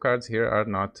 Both cards here are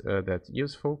not that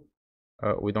useful.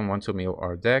 We don't want to mill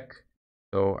our deck,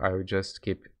 so I will just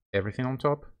keep everything on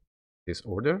top, this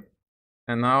order.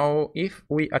 And now if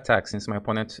we attack, since my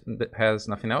opponent has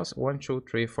nothing else, 1, 2,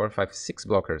 3, 4, 5, 6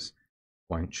 blockers.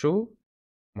 1, 2,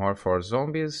 more 4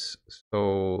 zombies,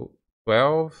 so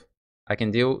 12. I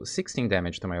can deal 16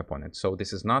 damage to my opponent, so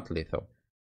this is not lethal.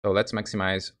 So let's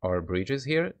maximize our bridges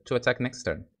here to attack next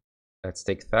turn. Let's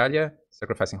take Thalia,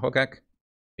 sacrificing Hogak.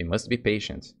 We must be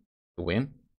patient to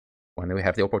win when we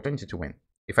have the opportunity to win.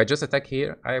 If I just attack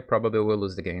here, I probably will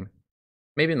lose the game.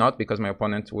 Maybe not, because my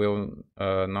opponent will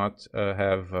not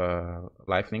have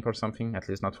lifelink or something, at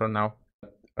least not for now.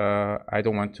 I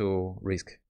don't want to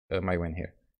risk my win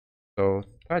here. So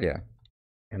Thalia.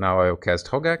 And now I'll cast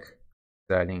Hogak,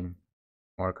 adding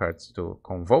more cards to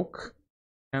Convoke.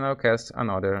 And I'll cast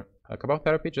another Cabal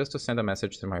Therapy just to send a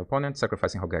message to my opponent,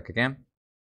 sacrificing Hogak again.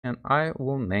 And I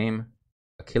will name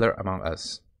a Killer Among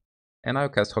Us. And I'll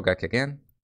cast Hogak again,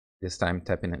 this time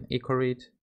tapping an Echo Read.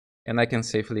 And I can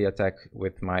safely attack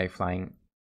with my flying...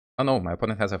 Oh no, my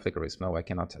opponent has a Flicker Wisp. No, I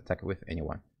cannot attack with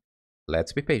anyone.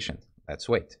 Let's be patient. Let's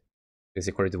wait. This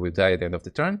Echo Read will die at the end of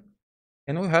the turn.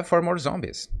 And we'll have 4 more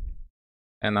zombies.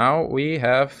 And now we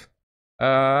have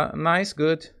a nice,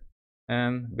 good,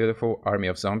 and beautiful army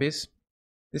of zombies.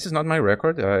 This is not my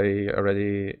record. I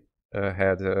already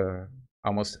had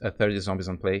almost 30 zombies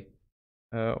on play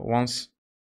once.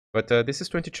 But this is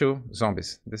 22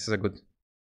 zombies. This is a good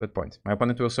point. My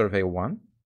opponent will survey 1.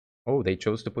 Oh, they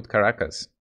chose to put Caracas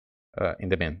in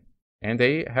the bin. And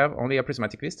they have only a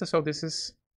Prismatic Vista, so this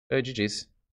is GG's.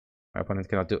 My opponent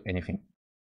cannot do anything.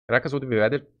 Caracas would be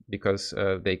better because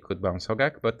they could bounce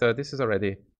Hogak, but this is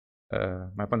already...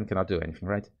 my opponent cannot do anything,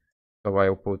 right? So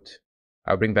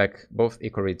I'll bring back both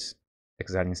Echo Reads,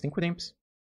 exiling Stinkwood Imps,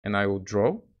 and I will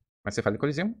draw my Cephalic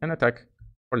Coliseum and attack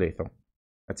for lethal.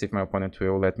 Let's see if my opponent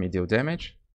will let me deal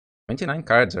damage. 29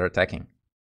 cards are attacking.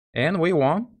 And we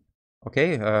won.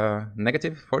 Okay,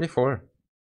 negative 44.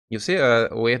 You see,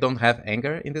 we don't have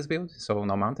anger in this build, so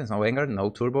no mountains, no anger,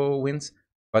 no turbo wins,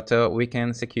 but we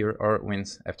can secure our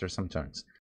wins after some turns.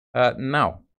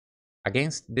 Now,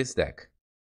 against this deck,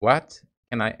 what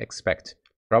can I expect?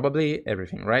 Probably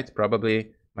everything, right?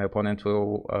 Probably my opponent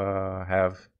will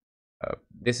have...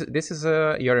 this is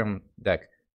a Yorion deck,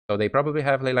 so they probably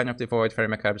have Leyline of the Void, Fairy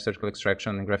Macabre, Surgical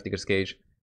Extraction, and Grafdigger's Cage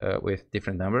with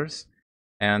different numbers,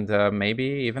 and maybe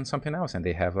even something else, and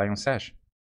they have Lion Sash.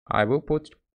 I will put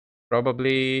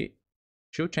probably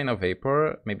 2 Chain of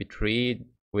Vapor, maybe 3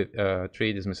 with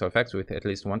 3 dismissal effects with at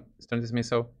least 1 stun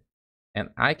dismissal, and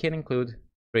I can include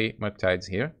 3 Murktides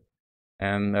here.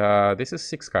 And this is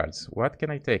 6 cards. What can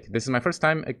I take? This is my first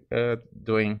time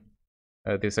doing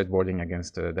this sideboarding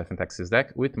against Death and Taxes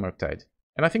deck with Murktide.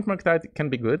 And I think Murktide can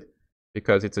be good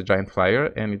because it's a giant flyer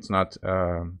and it's not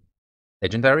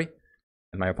legendary.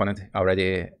 And my opponent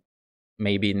already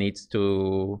maybe needs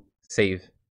to save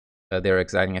their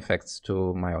exiling effects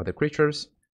to my other creatures.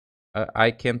 I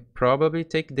can probably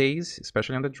take Daze,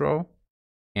 especially on the draw.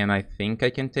 And I think I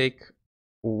can take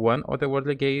 1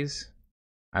 Otherworldly Gaze.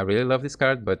 I really love this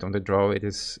card, but on the draw it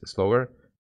is slower.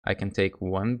 I can take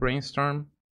 1 Brainstorm.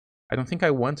 I don't think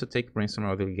I want to take Brainstorm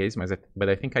or Otherworldly Gaze, but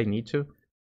I think I need to.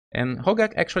 And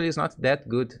Hogak actually is not that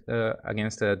good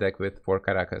against a deck with 4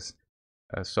 Caracas.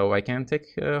 So I can take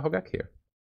Hogak here.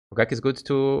 Hogak is good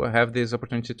to have this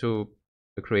opportunity to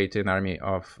create an army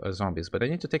of zombies, but I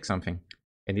need to take something.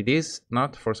 And it is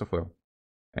not Force of Will.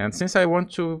 And since I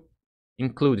want to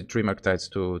include 3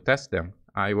 Murktides to test them,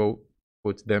 I will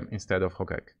put them instead of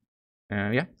Hogak.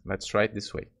 And yeah, let's try it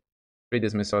this way. 3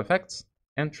 dismissal effects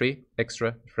and 3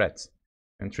 extra threats.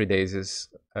 And 3 dazes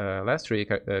less, 3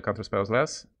 counter spells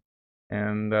less.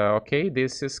 And okay,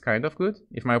 this is kind of good.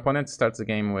 If my opponent starts the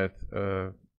game with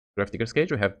Grafdigger's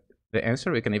Cage, we have the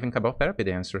answer. We can even Cabal Therapy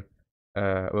the answer,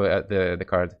 the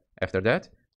card after that.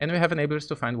 And we have enablers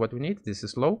to find what we need. This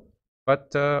is low,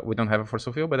 but we don't have a Force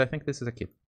of Will, but I think this is a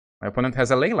keep. My opponent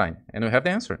has a Leyline, and we have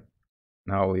the answer.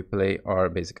 Now we play our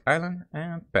basic island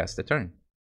and pass the turn.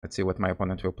 Let's see what my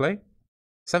opponent will play.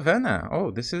 Savannah. Oh,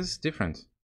 this is different.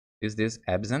 Is this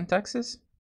Absent Taxes?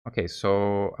 Okay,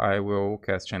 so I will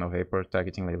cast Chain of Vapor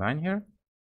targeting Leyline here.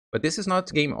 But this is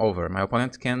not game over. My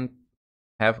opponent can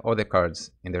have other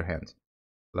cards in their hand,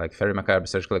 like Fairy Macabre,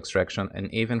 Surgical Extraction,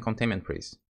 and even Containment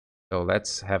Priest. So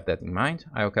let's have that in mind.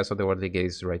 I will cast Otherworldly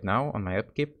Gaze right now on my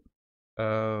upkeep.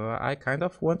 I kind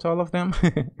of want all of them,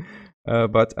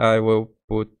 but I will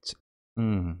put...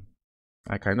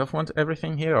 I kind of want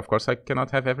everything here. Of course, I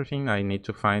cannot have everything. I need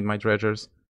to find my dredgers.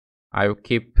 I will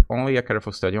keep only a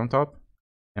careful study on top.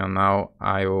 And now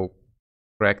I will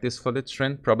crack this flooded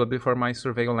strand, probably for my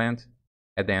surveil land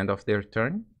at the end of their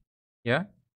turn. Yeah?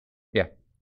 Yeah.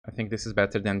 I think this is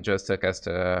better than just cast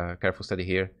a careful study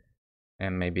here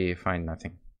and maybe find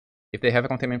nothing. If they have a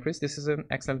Containment Priest, this is an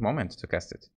excellent moment to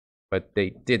cast it. But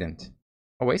they didn't.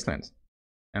 A Wasteland.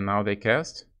 And now they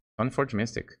cast Stoneforge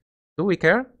Mystic. Do we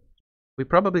care? We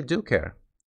probably do care.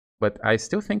 But I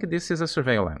still think this is a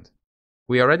surveil land.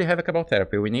 We already have a Cabal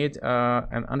Therapy. We need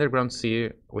an Underground Sea.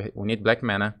 We need black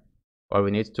mana. Or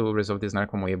we need to resolve this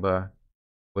Narcomoeba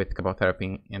with Cabal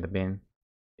Therapy in the bin.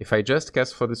 If I just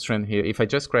cast for the strand here, if I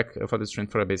just crack for the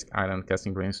strand for a basic island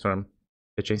casting Brainstorm,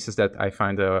 the chances that I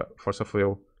find a Force of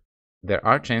Will, there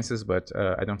are chances, but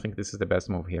I don't think this is the best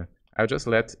move here. I'll just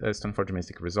let Stoneforge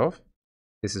Mystic resolve.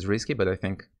 This is risky, but I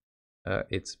think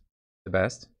it's the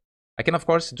best. I can, of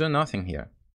course, do nothing here.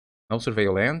 No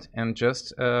surveil land, and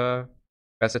just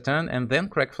pass a turn, and then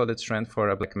crack Flooded Strand for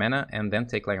a black mana, and then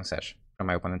take Lion Sash from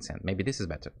my opponent's hand. Maybe this is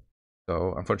better.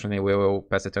 So, unfortunately, we will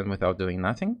pass a turn without doing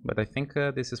nothing, but I think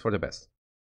this is for the best.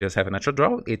 Just have a natural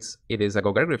draw. It is a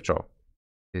Golgari Glyph draw.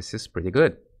 This is pretty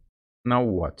good. Now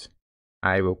what?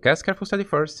 I will cast Careful Study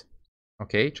first.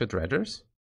 Okay, 2 Dredgers.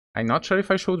 I'm not sure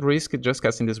if I should risk just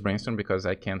casting this Brainstorm because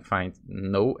I can find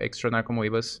no extra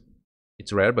Narcomoebas.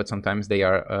 It's rare, but sometimes they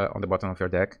are on the bottom of your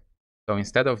deck. So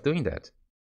instead of doing that,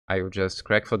 I will just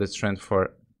crack for the strand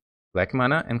for black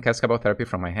mana and cast Cabal Therapy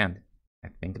from my hand. I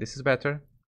think this is better.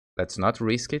 Let's not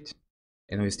risk it.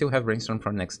 And we still have Brainstorm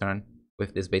for next turn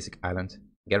with this basic island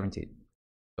guaranteed.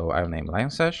 So I'll name Lion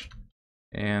Sash.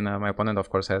 And my opponent, of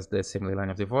course, has the Assembly Line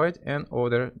of the Void and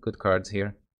other good cards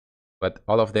here. But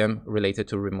all of them related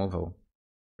to removal.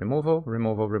 Removal,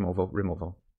 removal, removal,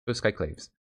 removal. 2 Skyclaves.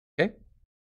 Okay?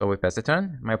 So we pass the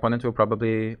turn. My opponent will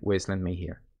probably Wasteland me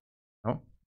here. No?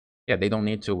 Yeah, they don't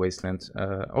need to Wasteland.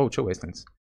 2 Wastelands.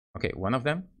 Okay, 1 of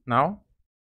them now.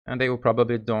 And they will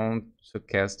probably don't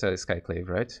cast a Skyclave,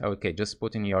 right? Okay, just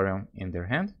putting Yorion in their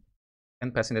hand.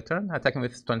 And passing the turn, attacking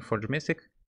with Stoneforge Mystic.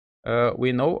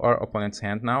 We know our opponent's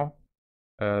hand now.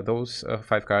 Those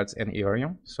 5 cards and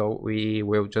Yorion. So we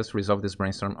will just resolve this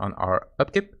Brainstorm on our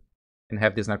upkeep. And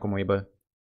have this Narcomoeba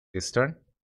this turn.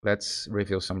 Let's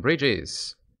reveal some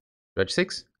bridges. Dredge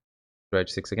 6.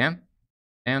 Dredge 6 again.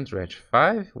 And Dredge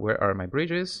 5. Where are my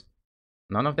bridges?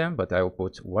 None of them, but I will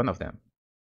put 1 of them.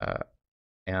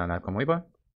 And Narcomoeba.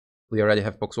 We already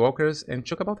have Poxwalkers and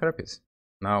 2 Cabal Therapies.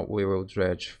 Now we will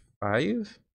Dredge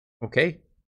 5. Okay.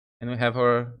 And we have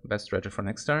our best Dredger for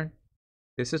next turn.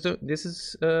 This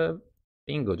is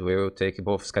being good. We will take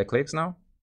both Skyclaves now.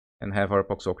 And have our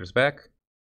Poxwalkers back.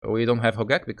 We don't have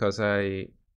Hogak because I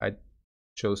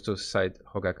chose to side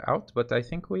Hogak out. But I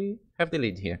think we have the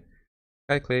lead here.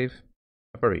 Skyclave,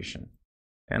 Apparition.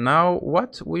 And now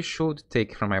what we should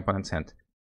take from my opponent's hand.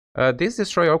 This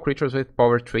destroy all creatures with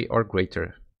power 3 or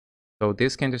greater. So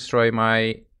this can destroy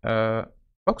my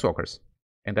Poxwalkers.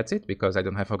 And that's it, because I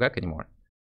don't have Hogak anymore.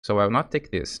 So I will not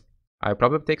take this. I'll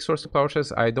probably take Source to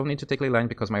Plowshares. I don't need to take Leyline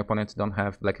because my opponents don't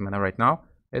have black mana right now.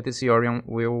 This Yorion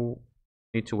will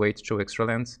need to wait 2 extra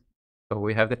lands. So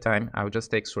we have the time. I'll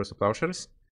just take Source to Plowshares.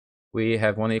 We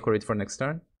have 1 Echo Read for next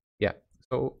turn. Yeah,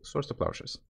 so Source to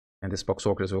Plowshares. And these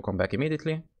Poxwalkers will come back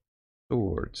immediately.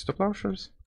 Towards the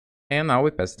Plowshares. And now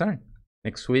we pass the turn.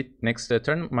 Next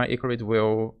turn, my Echo Read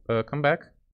will come back.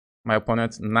 My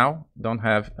opponents now don't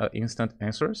have instant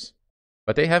answers.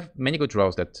 But they have many good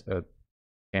draws that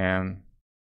can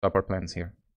stop our plans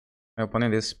here. My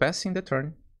opponent is passing the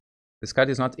turn. This card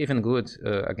is not even good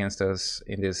against us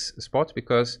in this spot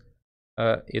because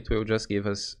it will just give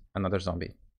us another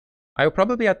zombie. I will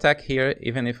probably attack here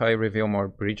even if I reveal more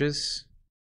bridges.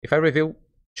 If I reveal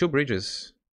 2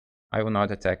 bridges, I will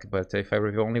not attack. But if I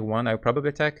reveal only 1, I will probably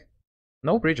attack.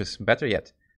 No bridges, better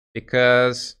yet.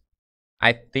 Because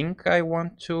I think I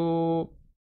want to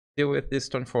deal with this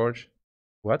Stoneforge.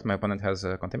 What? My opponent has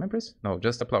a Containment Priest? No,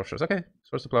 just a Plowshares. Okay,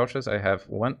 Source of Plowshares. I have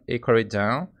 1 Echo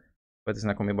down, but this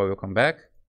Narcomoeba will come back.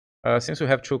 Since we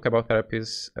have 2 Cabal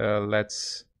Therapies,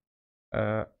 let's...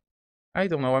 I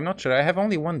don't know, I'm not sure. I have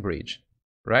only 1 bridge,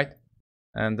 right?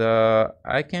 And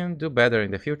I can do better in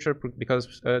the future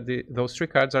because those 3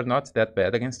 cards are not that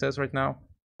bad against us right now.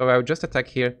 So I will just attack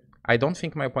here. I don't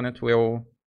think my opponent will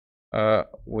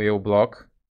block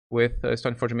with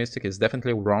Stoneforge Mystic. It's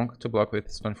definitely wrong to block with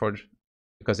Stoneforge.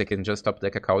 Because they can just top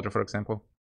deck a Cauldron, for example.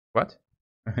 What?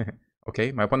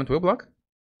 Okay, my opponent will block?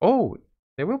 Oh,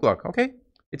 they will block. Okay,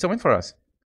 it's a win for us.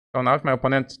 So now if my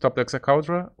opponent top decks a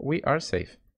Cauldron, we are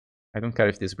safe. I don't care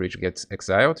if this bridge gets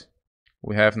exiled.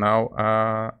 We have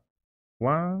now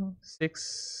 1,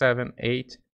 6, 7,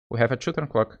 8. We have a 2-turn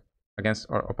clock against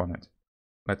our opponent.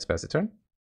 Let's pass the turn.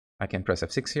 I can press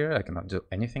F6 here. I cannot do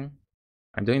anything.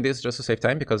 I'm doing this just to save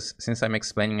time because since I'm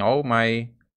explaining all my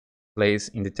plays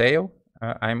in detail,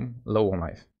 I'm low on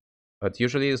life. But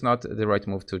usually it's not the right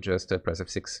move to just press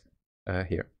F6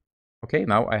 here. Okay,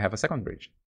 now I have a second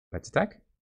bridge. Let's attack.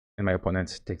 And my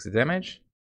opponent takes the damage.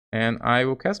 And I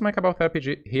will cast my Cabal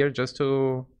Therapy here just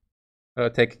to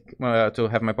to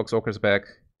have my Poxwalkers back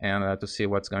and to see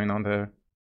what's going on there.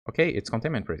 Okay, it's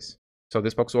Containment Priest. So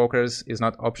this Poxwalkers is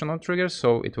not optional trigger,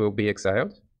 so it will be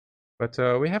exiled. But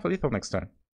we have a lethal next turn.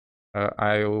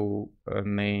 I'll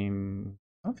name...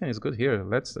 Something is good here.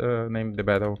 Let's name the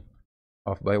Battle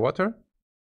of Bywater.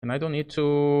 And I don't need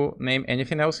to name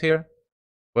anything else here.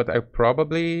 But I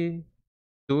probably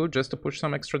do just to push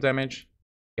some extra damage.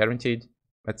 Guaranteed.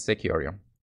 Let's take Yorion.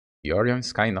 Yorion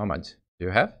Sky Nomad. Do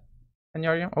you have an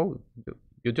Yorion? Oh,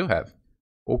 you do have.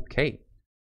 Okay.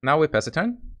 Now we pass a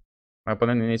turn. My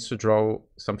opponent needs to draw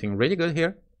something really good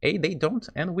here. Hey, they don't,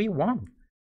 and we won.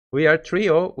 We are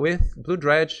 3-0 with Blue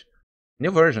Dredge,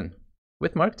 new version,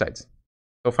 with Murktides.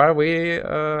 So far we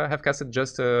have casted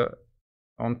just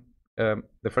on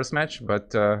the first match,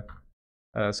 but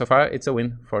so far it's a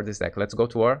win for this deck. Let's go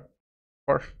to our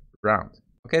 4th round.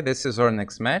 Okay, this is our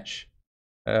next match.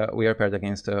 We are paired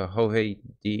against Hohei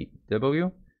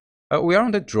DW. We are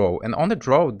on the draw, and on the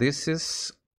draw this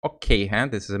is okay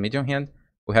hand. This is a medium hand.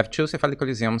 We have 2 Cephalic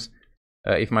Coliseums.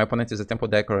 If my opponent is a tempo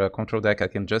deck or a control deck, I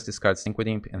can just discard Sync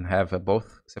Imp and have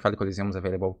both Cephalic Coliseums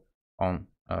available on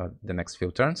the next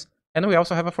few turns. And we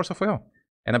also have a Force of Will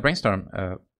and a Brainstorm.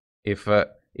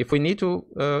 If we need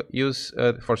to use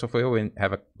Force of Will and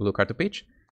have a blue card to pitch,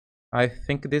 I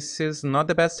think this is not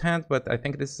the best hand, but I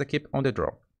think this is a keep on the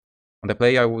draw. On the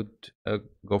play, I would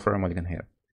go for a mulligan here.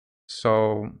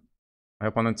 So my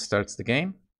opponent starts the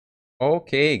game.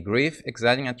 Okay, Grief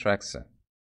exiling Atraxa.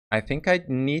 I think I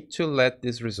need to let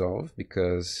this resolve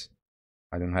because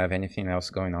I don't have anything else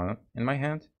going on in my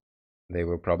hand. They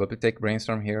will probably take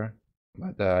Brainstorm here,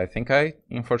 but I think I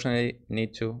unfortunately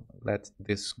need to let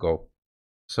this go.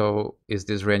 So is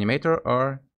this Reanimator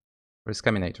or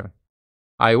Rescaminator?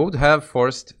 I would have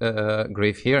forced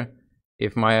Grief here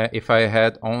if I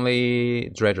had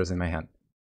only Dredgers in my hand,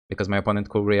 because my opponent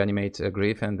could reanimate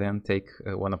Grief and then take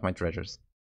one of my Dredgers.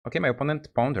 Okay, my opponent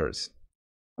ponders.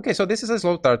 Okay, so this is a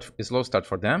slow start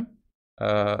for them.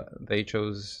 They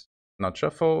chose not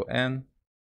shuffle, and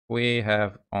we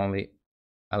have only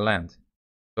a land.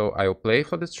 So I will play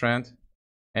for the Strand,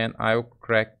 and I will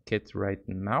crack it right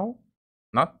now.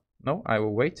 No, I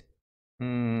will wait.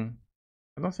 I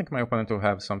don't think my opponent will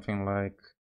have something like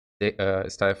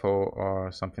Stifle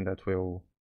or something that will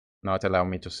not allow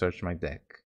me to search my deck.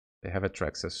 They have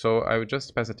Atraxa, so I will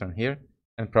just pass a turn here,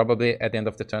 and probably at the end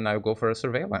of the turn I will go for a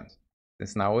Surveillance.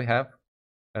 Since now we have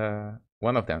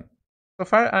one of them. So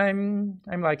far I'm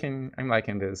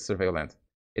liking this Surveillance.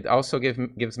 It also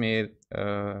gives me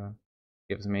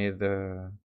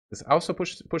this also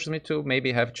pushes me to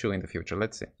maybe have 2 in the future.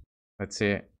 Let's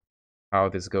see how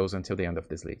this goes until the end of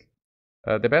this league.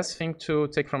 The best thing to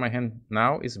take from my hand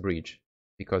now is Bridge,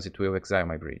 because it will exile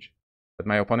my Bridge. But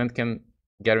my opponent can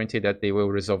guarantee that they will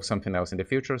resolve something else in the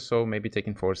future, so maybe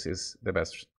taking Force is the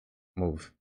best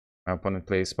move. My opponent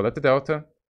plays Polluted Delta,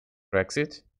 cracks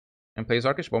it, and plays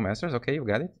Orcish Bowmasters. Okay, you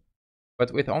got it.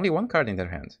 But with only 1 card in their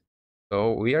hand.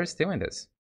 So we are still in this.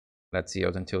 Let's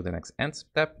yield until the next end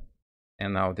step.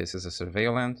 And now this is a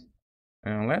Surveillance.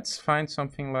 And let's find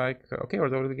something like... Okay,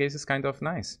 Otherworldly Gaze is kind of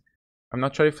nice. I'm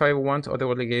not sure if I want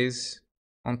Otherworldly Gaze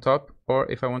on top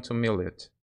or if I want to mill it.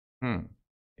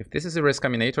 If this is a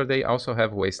Rescaminator, they also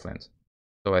have Wasteland.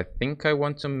 So I think I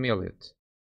want to mill it.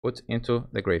 Put into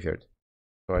the graveyard.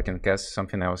 So I can cast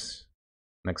something else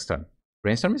next turn.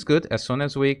 Brainstorm is good as soon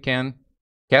as we can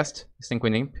cast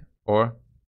Stinkwing Imp or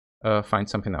find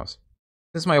something else.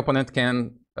 Since my opponent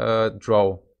can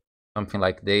draw something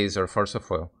like Daze or Force of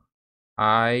Will,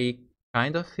 I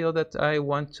kind of feel that I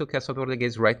want to cast Otherworldly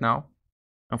Gaze right now.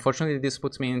 Unfortunately, this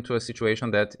puts me into a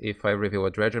situation that if I reveal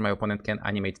a Dredger, my opponent can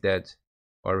animate dead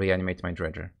or reanimate my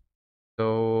Dredger.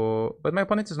 So, but my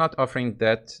opponent is not offering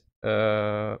that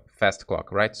fast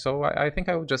clock, right? So I think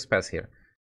I will just pass here,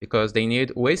 because they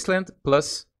need Wasteland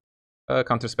plus a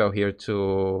Counterspell here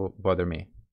to bother me,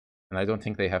 and I don't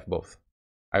think they have both.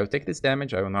 I will take this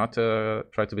damage. I will not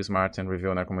try to be smart and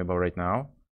reveal Narcomoeba right now.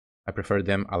 I prefer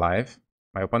them alive.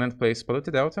 My opponent plays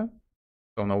Polluted Delta,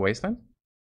 so no Wasteland.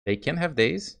 They can have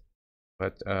Daze,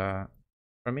 but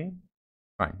for me,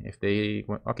 fine. If they...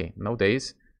 Okay, no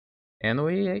Daze. And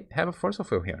we have a Force of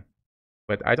Will here.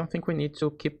 But I don't think we need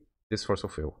to keep this Force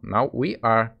of Will. Now we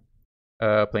are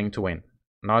playing to win.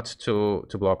 not to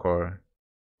block, or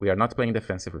we are not playing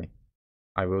defensively.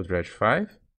 I will dredge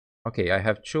 5. Okay, I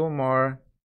have two more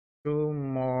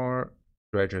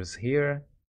dredgers here.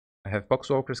 I have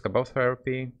Boxwalkers, Cabal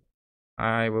Therapy.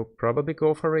 I will probably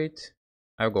go for it.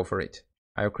 I'll go for it.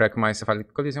 I'll crack my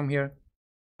Cephalic Coliseum here.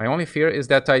 My only fear is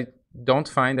that I don't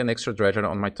find an extra dredger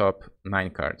on my top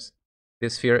 9 cards.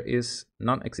 This fear is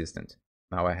non-existent.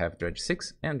 Now I have dredge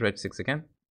 6 and dredge 6 again.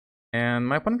 And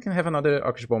my opponent can have another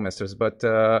Orcish Bowmasters, but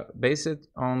based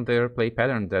on their play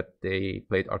pattern that they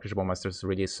played Orcish Bowmasters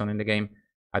really soon in the game,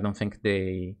 I don't think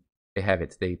they have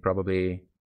it. They probably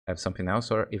have something else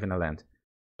or even a land.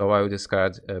 So I will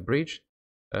discard Bridge,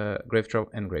 Grave Troll,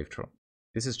 and Grave Troll.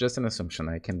 This is just an assumption.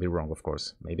 I can be wrong, of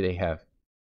course. Maybe they have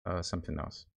something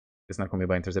else. This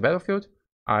Narcomoeba enters the battlefield.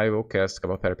 I will cast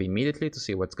Cabal Therapy immediately to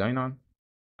see what's going on.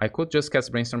 I could just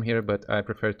cast Brainstorm here, but I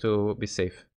prefer to be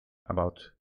safe about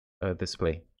this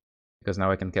play. Because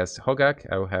now I can cast Hogak.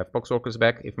 I will have Poxwalkers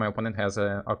back if my opponent has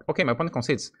a... Okay, my opponent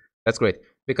concedes. That's great.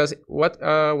 Because what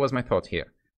was my thought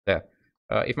here? That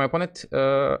if my opponent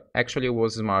actually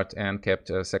was smart and kept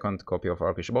a second copy of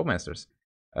Orcish Bowmasters,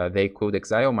 they could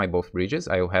exile my both bridges.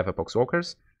 I will have a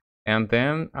Poxwalkers. And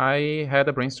then I had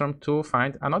a Brainstorm to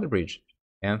find another bridge.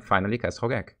 And finally cast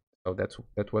Hogak. So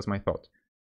that was my thought.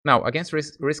 Now, against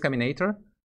Rescaminator,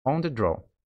 on the draw,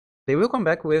 they will come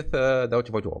back with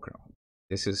Doughty Voidwalker.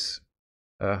 This is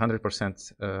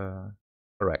 100%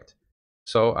 correct.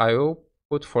 So I will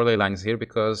put 4 ley lines here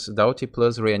because Doughty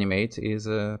plus Reanimate is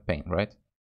a pain, right?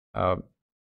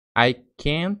 I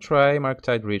can try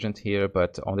Murktide Regent here,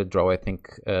 but on the draw I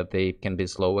think they can be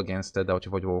slow against the Doughty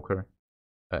Voidwalker.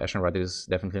 Ashen Rider is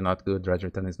definitely not good, Dredge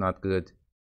Return is not good.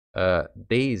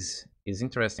 Daze is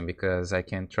interesting because I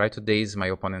can try to daze my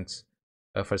opponents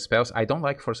for spells. I don't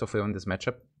like Force of Will in this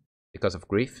matchup because of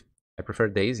Grief. I prefer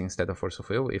Daze instead of Force of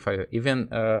Will. If I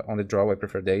even on the draw I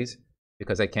prefer Daze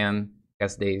because I can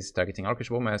cast Daze targeting Orcish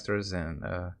Bowmasters, and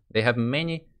they have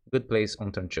many good plays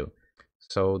on turn 2.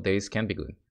 So Daze can be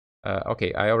good.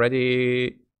 Okay, I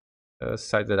already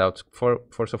sided out for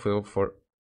Force of Will for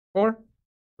 4.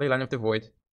 Leyline of the Void.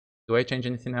 Do I change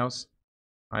anything else?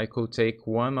 I could take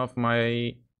one of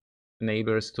my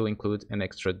neighbors to include an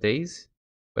extra Daze,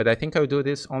 but I think I'll do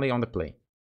this only on the play.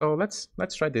 So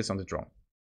let's try this on the draw.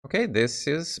 Okay, this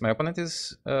is my opponent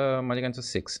is mulligan to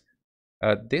 6.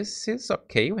 This is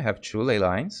okay. We have 2 ley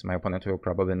lines. My opponent will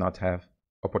probably not have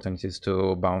opportunities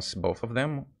to bounce both of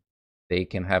them. They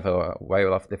can have a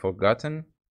Wild of the Forgotten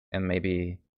and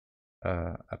maybe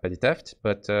a Petty Theft,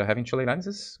 but having 2 ley lines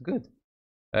is good.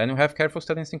 And we have Careful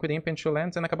Study, Instinct with Imp, and 2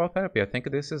 lands and a Cabal Therapy. I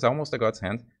think this is almost a God's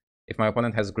Hand. If my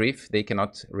opponent has Grief, they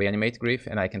cannot reanimate Grief,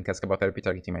 and I can cast Cabal Therapy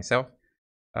targeting myself.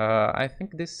 I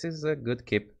think this is a good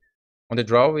keep. On the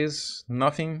draw is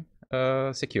nothing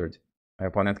secured. My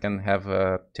opponent can have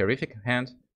a terrific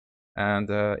hand, and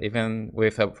even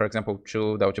with, for example,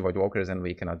 2 Doughty Voidwalkers, and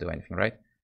we cannot do anything, right?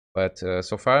 But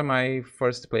so far, my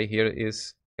first play here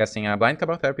is casting a Blind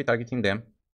Cabal Therapy targeting them,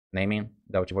 naming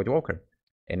Doughty Voidwalker.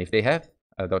 And if they have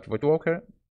a Doughty Voidwalker,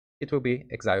 it will be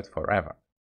exiled forever.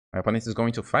 My opponent is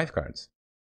going to 5 cards,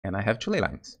 and I have 2 ley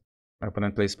lines. My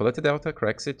opponent plays Polluted Delta,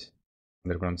 cracks it,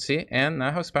 Underground Sea, and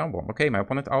I have Spellbomb. Okay, my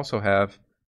opponent also have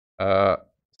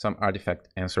some artifact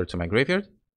answer to my graveyard.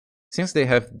 Since they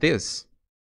have this,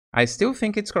 I still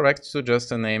think it's correct to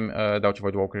just name Doughty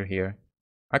Voidwalker here.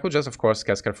 I could just, of course,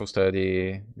 cast Careful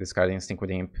Study, discard Instinct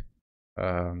with Imp.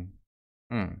 How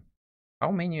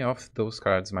many of those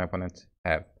cards my opponent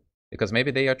have? Because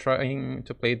maybe they are trying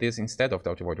to play this instead of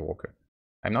Doughty Voidwalker.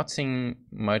 I'm not seeing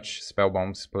much Spell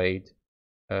Bombs played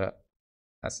with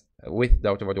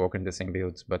Doughty Voidwalker in the same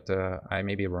builds, but I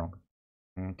may be wrong.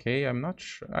 Okay, I'm not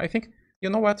sure. I think, you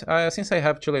know what, since I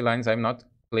have 2 ley lines, I'm not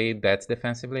played that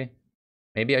defensively.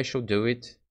 Maybe I should do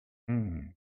it.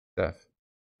 Stuff.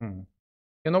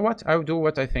 You know what, I'll do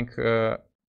what I think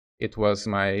it was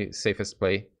my safest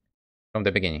play from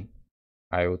the beginning.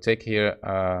 I will take here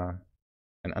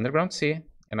an Underground Sea,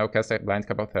 and I'll cast a Blind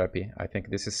Cabal Therapy. I think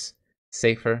this is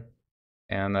safer,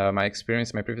 and my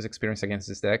previous experience against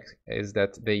this deck is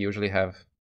that they usually have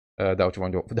Doughty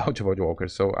Voidwalker,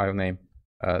 so I'll name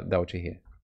Doughty here.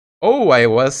 Oh, I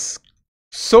was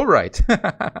so right.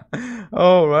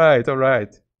 all right.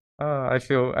 I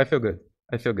feel good.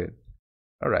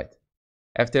 All right.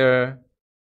 After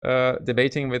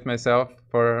debating with myself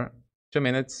for 2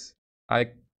 minutes,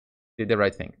 I did the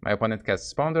right thing. My opponent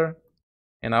casts Spawner,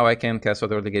 and now I can cast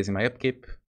Otherworldly Gaze in my upkeep,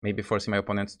 maybe forcing my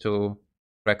opponent to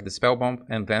crack the Spell Bomb,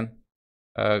 and then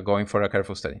going for a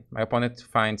Careful Study. My opponent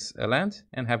finds a land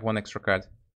and have 1 extra card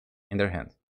in their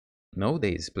hand. No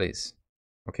Daze, please.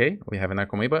 Okay, we have an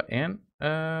Narcomoeba, and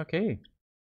okay.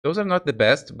 Those are not the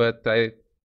best, but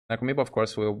Narcomoeba, of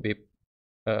course, will be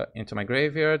into my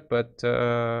graveyard. But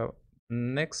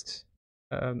next,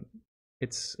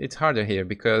 it's harder here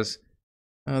because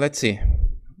let's see.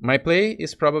 My play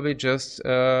is probably just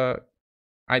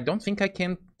I don't think I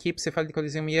can keep Cephalic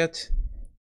Coliseum yet.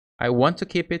 I want to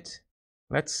keep it.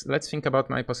 Let's think about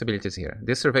my possibilities here.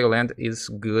 This Surveil land is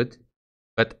good,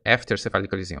 but after Cephalic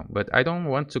Coliseum. But I don't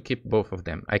want to keep both of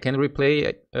them. I can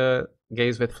replay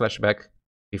Gaze with Flashback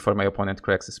before my opponent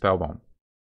cracks a Spellbomb.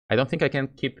 I don't think I can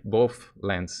keep both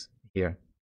lands here.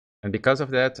 And because of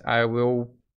that, I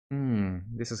will...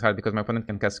 this is hard because my opponent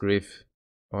can cast Grief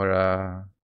or a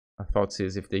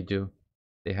Thoughtseize if they do.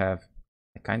 They have...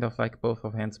 I kind of like both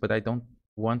of hands, but I don't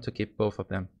want to keep both of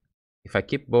them. If I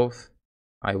keep both,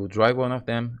 I will drive one of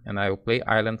them and I will play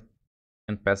Island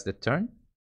and pass the turn.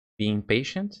 Being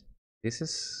patient. This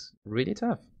is really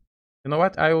tough. You know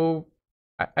what?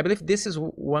 I believe this is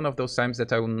one of those times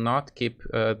that I will not keep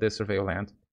the Surveil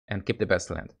land and keep the best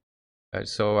land.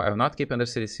 So I will not keep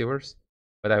Undercity Sewers,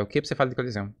 but I will keep Cephalic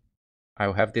Coliseum. I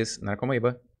will have this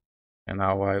Narcomoeba, and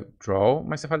now I draw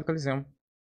my Cephalic Coliseum.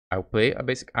 I will play a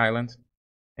basic island,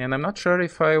 and I'm not sure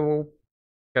if I will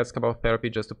cast Cabal Therapy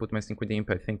just to put my Stinkweed Imp.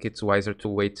 I think it's wiser to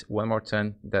wait one more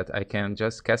turn that I can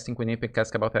just cast Stinkweed Imp and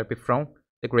cast Cabal Therapy from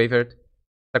the graveyard,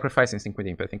 sacrificing Stinkweed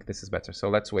Imp. I think this is better. So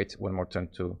let's wait one more turn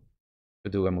to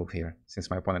do a move here, since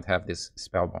my opponent have this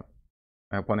Spellbomb.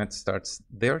 My opponent starts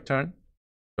their turn,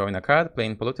 drawing a card,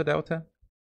 playing Polluted Delta,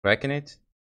 cracking it.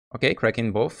 Okay,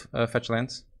 cracking both fetch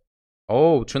lands.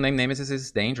 Oh, True Name Nemesis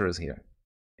is dangerous here.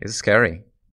 It's scary.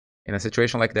 In a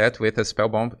situation like that, with a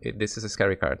Spellbomb, this is a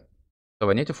scary card. So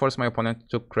I need to force my opponent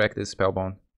to crack this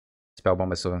Spellbomb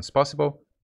as soon as possible.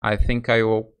 I think I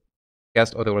will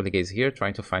cast Otherworldly Gaze here,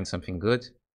 trying to find something good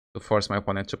to force my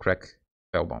opponent to crack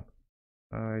Spellbomb.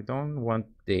 I don't want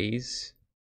Daze,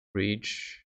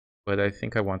 Bridge, but I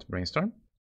think I want Brainstorm.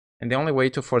 And the only way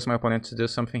to force my opponent to do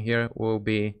something here will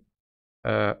be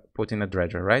putting a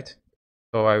Dredger, right?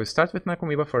 So I will start with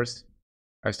Narcomoeba first.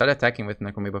 I will start attacking with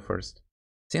Narcomoeba first.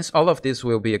 Since all of this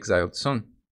will be exiled soon,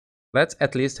 let's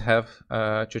at least have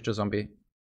Choo-Choo Zombie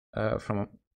from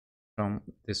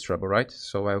this trouble, right?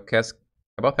 So I will cast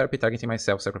Cabal Therapy, targeting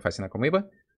myself, sacrificing Narcomoeba.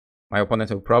 My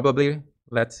opponent will probably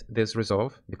let this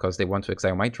resolve because they want to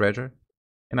exile my Dredger.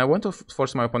 And I want to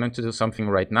force my opponent to do something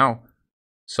right now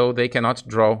so they cannot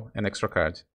draw an extra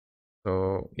card.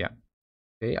 So yeah.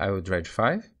 Okay, I will Dredge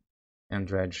 5 and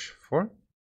Dredge 4.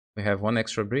 We have one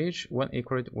extra Bridge, one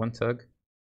Echoid, one Tug.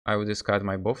 I will discard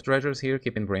my both Dredgers here,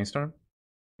 keeping Brainstorm.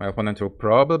 My opponent will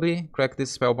probably crack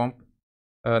this Spellbomb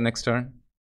next turn,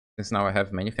 since now I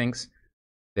have many things.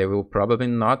 They will probably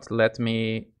not let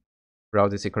me draw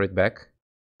this Echoid back.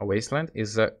 A Wasteland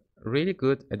is a really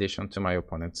good addition to my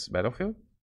opponent's battlefield.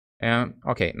 And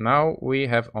okay, now we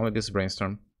have only this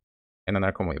Brainstorm and an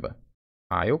Narcomoeba.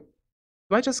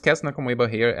 Do I just cast Narcomoeba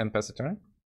here and pass the turn?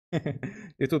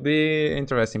 It would be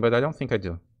interesting, but I don't think I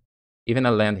do. Even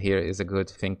a land here is a good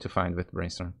thing to find with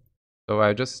Brainstorm. So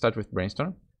I just start with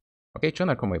Brainstorm. Okay, 2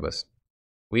 Narcomoebas.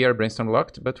 We are Brainstorm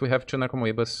locked, but we have 2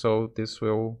 Narcomoebas, so this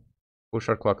will push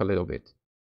our clock a little bit.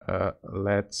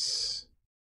 Let's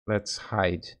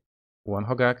hide 1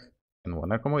 Hogak and 1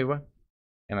 Narcomoeba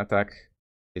and attack,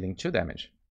 dealing 2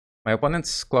 damage. My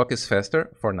opponent's clock is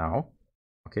faster for now.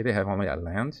 Okay, they have only a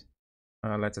land.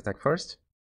 Let's attack first.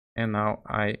 And now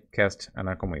I cast an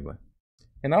Narcomoeba.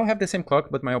 And now I have the same clock,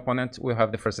 but my opponent will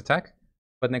have the first attack.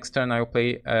 But next turn I will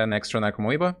play an extra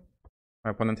Narcomoeba.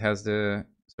 My opponent has the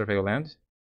Surveil land.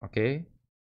 Okay.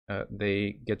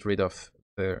 They get rid of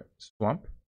the swamp.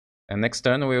 And next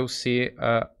turn we'll see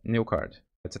a new card.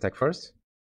 Let's attack first.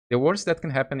 The worst that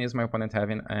can happen is my opponent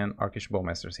having an Orcish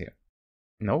Bowmasters here.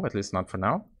 No, at least not for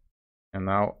now. And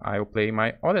now I will play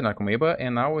my other Narcomoeba,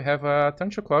 and now we have a turn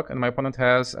 2 clock, and my opponent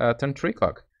has a turn 3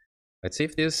 clock. Let's see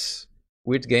if this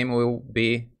weird game will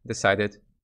be decided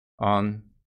on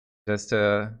just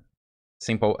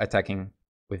simple attacking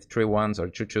with 3 1s or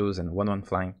 2 2s and 1 1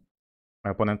 flying.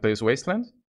 My opponent plays Wasteland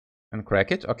and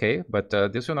crack it. Okay, but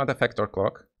this will not affect our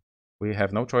clock. We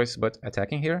have no choice but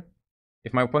attacking here.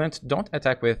 If my opponent don't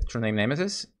attack with True Name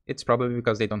Nemesis, it's probably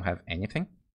because they don't have anything,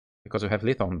 because we have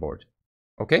lethal on board.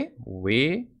 Okay,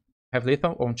 we have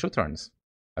lethal on 2 turns.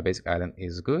 A basic island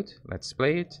is good. Let's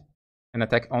play it and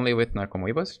attack only with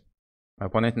Narcomoebas. My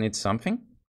opponent needs something.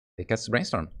 They cast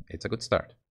Brainstorm. It's a good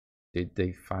start. Did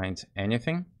they find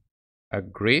anything? A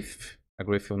Grief. A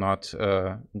Grief will not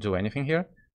do anything here.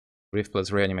 Grief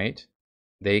plus Reanimate.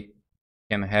 They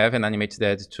can have an Animate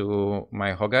Dead to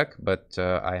my Hogak, but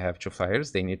I have 2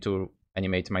 flyers. They need to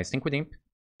animate my Stinkweed Imp,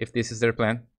 if this is their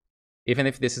plan. Even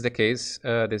if this is the case,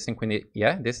 this Tinkwin,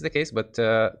 yeah, this is the case, but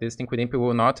this Tinkwin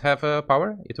will not have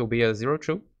power. It will be a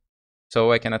 0-2.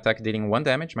 So I can attack dealing 1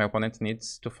 damage. My opponent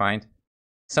needs to find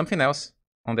something else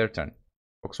on their turn.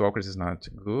 Foxwalkers is not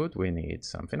good. We need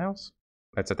something else.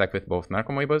 Let's attack with both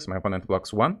Narcomoebas. My opponent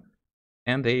blocks 1.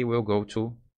 And they will go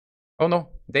to... Oh no,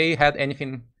 they had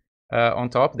anything on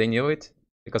top. They knew it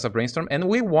because of Brainstorm. And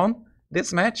we won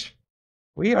this match.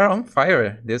 We are on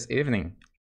fire this evening.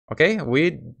 Okay,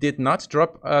 we did not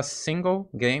drop a single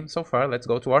game so far. Let's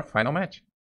go to our final match.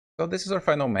 So this is our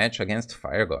final match against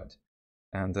Fire God.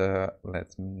 And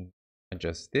let me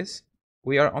adjust this.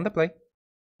 We are on the play.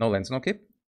 No lands, no keep.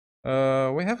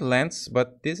 We have lands,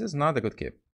 but this is not a good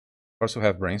keep. Of course, we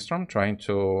have Brainstorm trying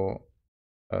to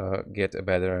get a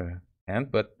better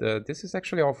hand, but this is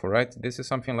actually awful, right? This is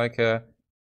something like a...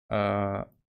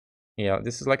 yeah,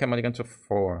 this is like a mulligan to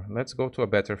 4. Let's go to a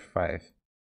better 5.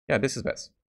 Yeah, this is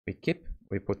best. We keep,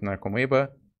 we put Narcomoeba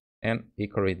and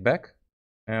Echo Read back.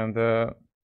 And I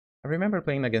remember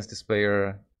playing against this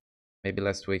player maybe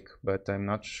last week, but I'm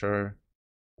not sure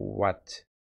what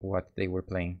they were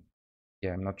playing.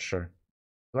 Yeah, I'm not sure.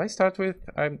 Do I start with...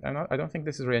 I don't think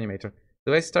this is Reanimator.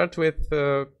 Do I start with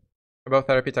Cabal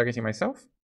Therapy targeting myself?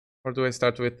 Or do I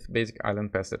start with Basic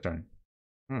Island pass the turn?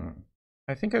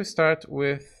 I think I'll start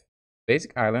with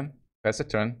Basic Island, pass the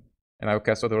turn, and I'll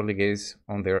cast Otherworldly Gaze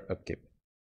on their upkeep.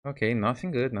 Okay,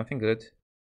 nothing good, nothing good.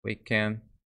 We can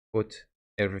put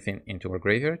everything into our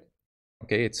graveyard.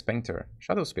 Okay, it's Painter,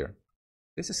 Shadow Spear.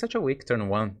 This is such a weak turn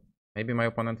 1. Maybe my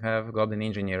opponent have Goblin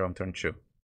Engineer on turn 2.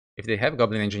 If they have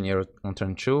Goblin Engineer on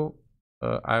turn 2,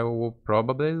 I will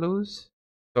probably lose.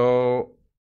 So,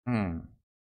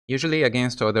 usually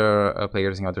against other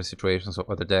players in other situations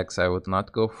or other decks, I would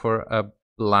not go for a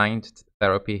blind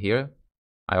therapy here.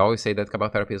 I always say that Cabal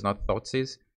Therapy is not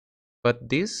Thoughtseize. But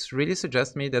this really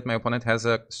suggests me that my opponent has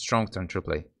a strong turn to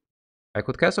play. I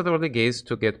could cast Otherworldly Gaze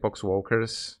to get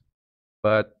Poxwalkers,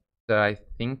 but I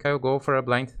think I'll go for a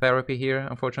blind therapy here,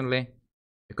 unfortunately,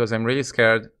 because I'm really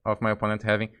scared of my opponent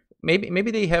having...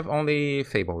 Maybe they have only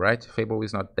Fable, right? Fable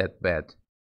is not that bad.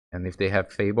 And if they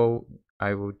have Fable,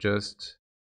 I will just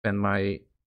spend my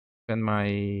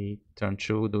turn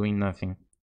 2 doing nothing.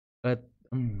 But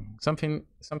something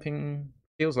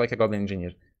feels like a Goblin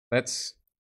Engineer. Let's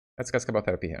cast Cabal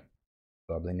Therapy here.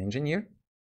 Goblin Engineer.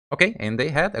 Okay, and they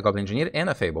had a Goblin Engineer and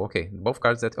a Fable. Okay, both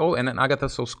cards that... Oh, and an Agatha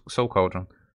Soul Cauldron.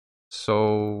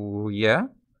 So, yeah.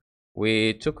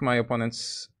 We took my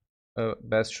opponent's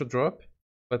best to drop,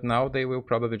 but now they will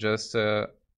probably just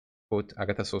put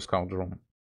Agatha Soul Cauldron.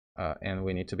 And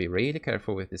we need to be really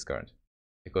careful with this card,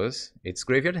 because it's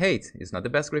Graveyard Hate. It's not the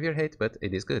best Graveyard Hate, but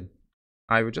it is good.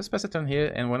 I will just pass a turn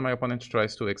here, and when my opponent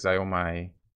tries to exile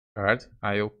my card,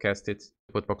 I'll cast it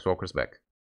to put Poxwalkers back.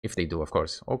 If they do, of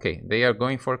course. Okay, they are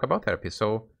going for Cabal Therapy,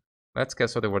 so let's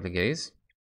cast Otherworldly Gaze.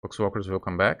 Poxwalkers will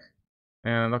come back.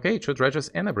 And okay, 2 Dredges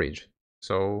and a Bridge.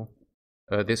 So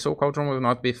this Soul Cauldron will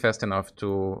not be fast enough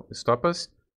to stop us,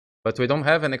 but we don't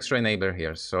have an extra enabler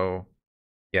here, so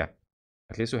yeah,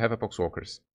 at least we have a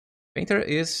Poxwalkers. Painter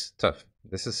is tough.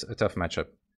 This is a tough matchup.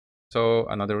 So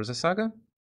another Urza Saga.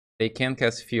 They can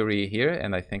cast Fury here,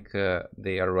 and I think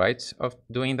they are right of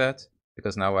doing that,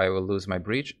 because now I will lose my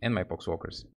Bridge and my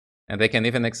Poxwalkers. And they can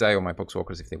even exile my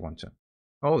Poxwalkers if they want to.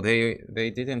 Oh, they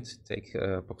didn't take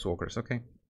Poxwalkers, okay.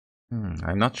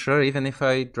 I'm not sure even if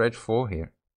I Dredge 4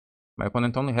 here. My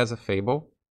opponent only has a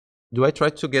Fable. Do I try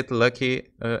to get lucky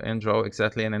and draw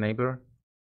exactly an enabler?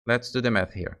 Let's do the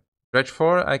math here. Dredge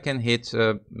 4, I can hit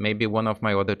maybe one of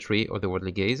my other 3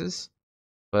 Otherworldly Gazes.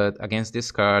 But against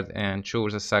this card and 2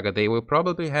 Urza Saga, they will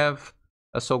probably have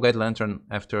a Soul Guide Lantern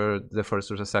after the first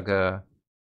Urza Saga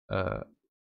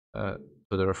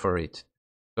to for it.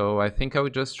 So I think I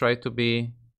would just try to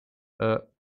be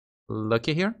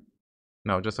lucky here.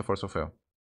 No, just a Force of Will.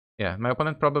 Yeah, my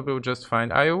opponent probably will just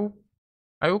find... I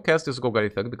will cast this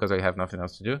Golgari Thug because I have nothing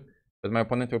else to do. But my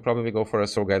opponent will probably go for a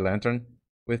Soul Guide Lantern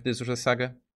with this Urza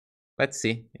Saga. Let's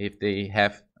see if they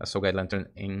have a Soul Guide Lantern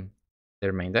in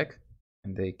their main deck.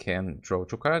 And they can draw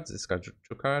 2 cards, discard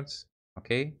 2 cards.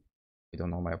 Okay, we don't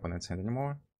know my opponent's hand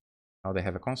anymore. Now they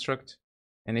have a Construct.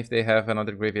 And if they have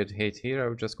another Graveyard Hate here, I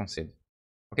will just concede.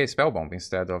 Okay, Spellbomb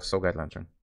instead of Soul Guide Lantern.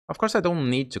 Of course, I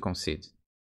don't need to concede.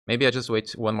 Maybe I just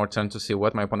wait one more turn to see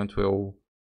what my opponent will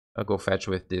go fetch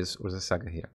with this Urza Saga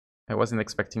here. I wasn't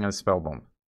expecting a Spellbomb.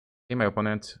 Okay, my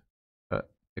opponent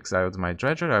exiled my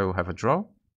Dredger. I will have a draw.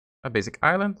 A Basic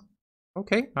Island.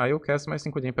 Okay, I will cast my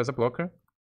Synchro as a blocker.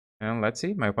 And let's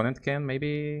see, my opponent can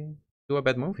maybe do a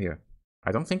bad move here.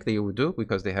 I don't think they will do,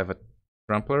 because they have a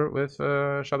Trampler with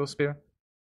Shadow Spear.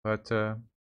 But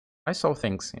I saw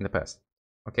things in the past.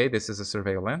 Okay, this is a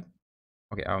Surveil land.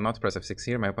 Okay, I'll not press F6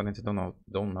 here. My opponent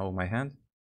don't know my hand,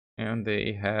 and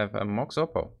they have a Mox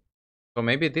Opal. So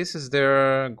maybe this is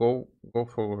their go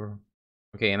for.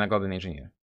 Okay, and a Goblin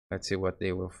Engineer. Let's see what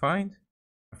they will find.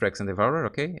 Phyrexian Devourer.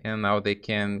 Okay, and now they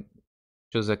can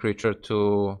choose a creature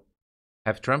to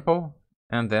have trample,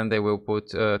 and then they will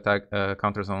put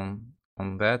counters on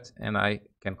that, and I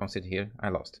can concede here. I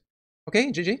lost.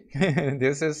 Okay, GG.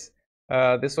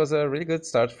 This was a really good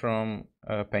start from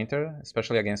Painter,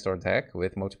 especially against our deck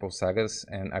with multiple Sagas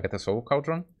and Agatha Soul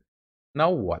Cauldron. Now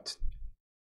what?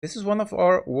 This is one of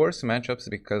our worst matchups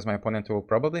because my opponent will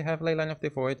probably have Leyline of the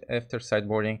Void after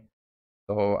sideboarding,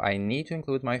 so I need to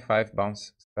include my 5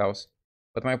 bounce spells.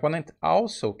 But my opponent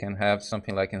also can have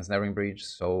something like Ensnaring Bridge,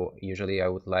 so usually I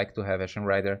would like to have Ashen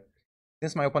Rider.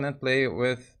 Since my opponent play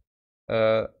with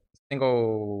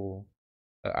single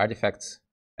artifacts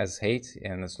as hate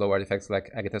and slow artifacts like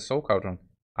Agatha Soul Cauldron,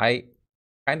 I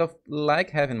kind of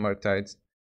like having Murktides.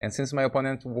 And since my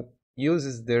opponent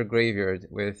uses their graveyard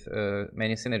with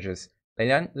many synergies,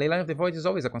 Leyline of the Void is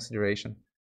always a consideration.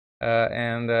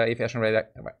 If Ashen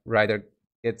Rider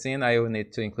gets in, I will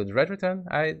need to include Red Return.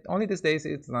 Only these days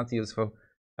it's not useful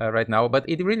right now, but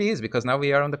it really is because now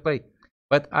we are on the play.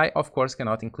 But I, of course,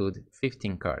 cannot include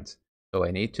 15 cards. So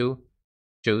I need to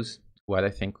choose what I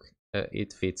think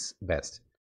it fits best.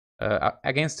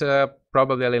 Against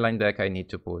probably a Leyline deck, I need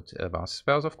to put bounce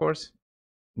spells, of course.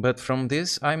 But from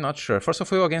this, I'm not sure. Force of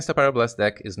Will against a Pyroblast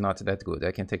deck is not that good.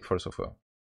 I can take Force of Will.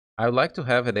 I would like to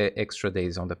have the extra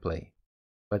Daze on the play,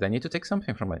 but I need to take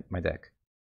something from my deck.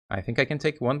 I think I can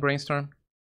take one Brainstorm,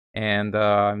 and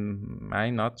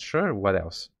I'm not sure what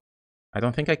else. I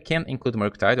don't think I can include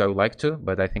Murktide. I would like to,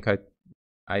 but I think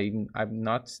I'm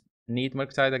not need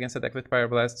Murktide against a deck with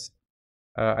Pyroblasts.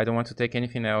 I don't want to take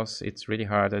anything else. It's really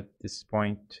hard at this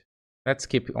point. Let's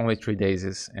keep only 3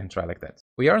 Dazes and try like that.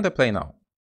 We are on the play now.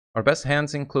 Our best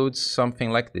hands include something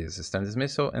like this: Stun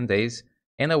Dismissal and Daze,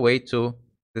 and a way to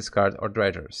discard our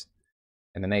Dredgers.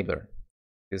 An Enabler.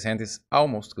 This hand is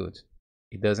almost good.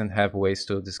 It doesn't have ways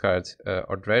to discard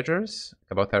our Dredgers.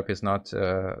 Cabal Therapy is not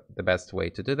the best way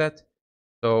to do that.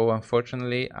 So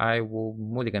unfortunately, I will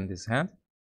mulligan this hand,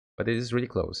 but it is really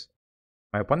close.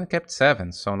 My opponent kept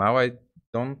 7, so now I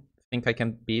don't think I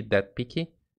can be that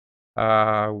picky.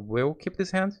 We'll keep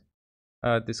this hand,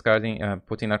 discarding,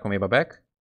 putting Narcomoeba back.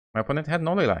 My opponent had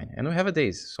no Leyline, and we have a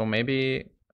Daze, so maybe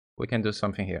we can do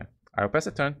something here. I'll pass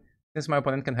a turn. Since my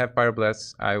opponent can have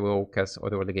Pyroblasts, I will cast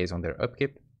Otherworldly Gaze on their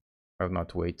upkeep. I will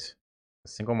not wait a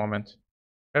single moment.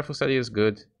 Careful Study is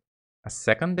good. A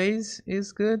second Daze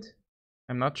is good?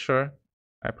 I'm not sure.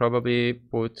 I probably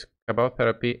put Cabal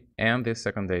Therapy and this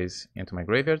second Daze into my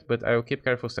graveyard, but I will keep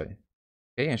Careful Study.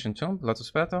 Okay, Ancient Tomb,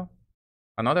 Lotus Petal.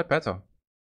 Another Petal.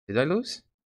 Did I lose?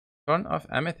 Thorn of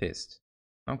Amethyst.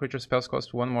 Non-creature spells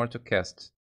cost 1 more to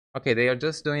cast. Okay, they are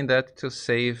just doing that to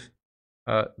save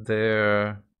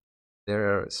their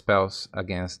spells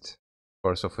against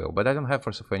Force of Will. But I don't have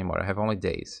Force of Will anymore. I have only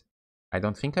Daze. I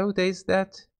don't think I will Daze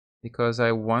that because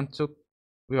I want to...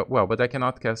 Well, but I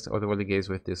cannot cast Otherworldly Gaze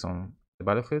with this on the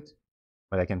battlefield.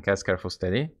 But I can cast Careful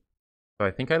Steady. So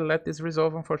I think I let this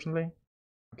resolve, unfortunately.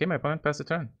 Okay, my opponent passed the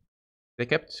turn. They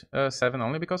kept 7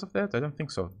 only because of that? I don't think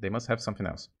so. They must have something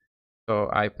else. So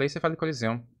I place Cephalic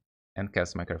Coliseum and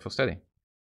cast my Careful Study.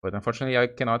 But unfortunately, I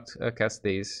cannot cast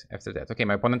Daze after that. Okay,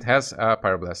 my opponent has a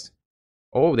Pyroblast.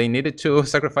 Oh, they needed to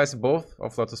sacrifice both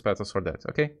of Lotus Petals for that.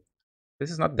 Okay,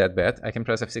 this is not that bad. I can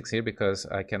press F6 here because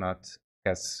I cannot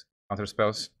cast counter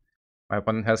spells. My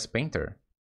opponent has Painter,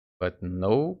 but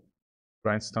no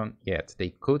Grindstone yet. They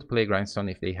could play Grindstone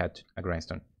if they had a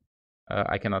Grindstone.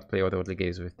 I cannot play Otherworldly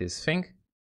Gaze with this thing.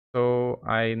 So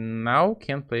I now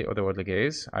can play Otherworldly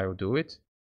Gaze. I will do it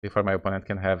before my opponent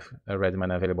can have a red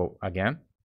mana available again.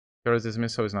 Curious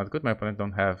Dismissal is not good. My opponent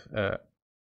don't have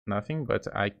nothing, but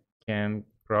I can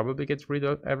probably get rid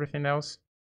of everything else,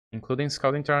 including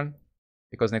Scouting Turn,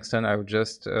 because next turn I will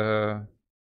just...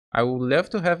 I would love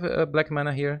to have a black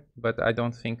mana here, but I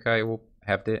don't think I will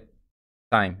have the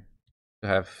time to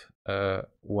have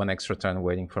 1 extra turn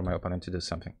waiting for my opponent to do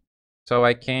something. So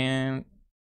I can...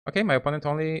 Okay, my opponent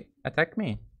only attacked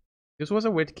me. This was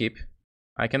a weird keep.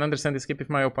 I can understand this keep if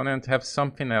my opponent have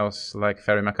something else, like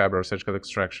Fairy Macabre or Surgical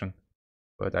Extraction.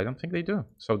 But I don't think they do.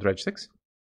 So Dredge 6.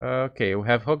 Okay, we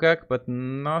have Hogak, but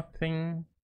nothing...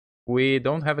 We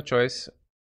don't have a choice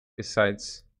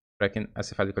besides wrecking a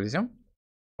Cephalic Coliseum.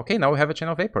 Okay, now we have a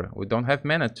Channel Vapor. We don't have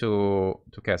mana to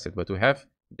cast it, but we have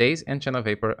Daze and Channel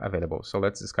Vapor available. So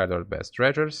let's discard our best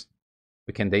Dredgers.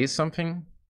 We can Daze something.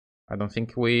 I don't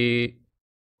think we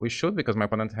should, because my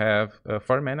opponent have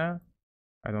 4 mana.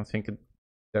 I don't think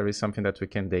there is something that we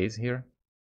can Daze here.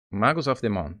 Magus of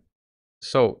Demon.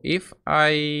 So if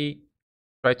I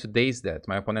try to Daze that,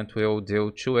 my opponent will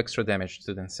deal 2 extra damage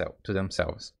to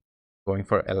themselves, going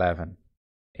for 11.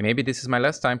 And maybe this is my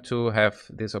last time to have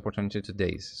this opportunity to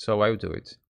Daze, so I'll do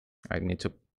it. I need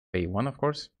to pay 1, of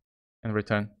course, and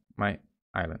return my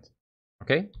island.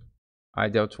 Okay? I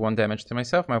dealt 1 damage to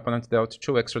myself, my opponent dealt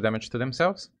 2 extra damage to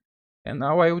themselves, and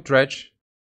now I will Dredge,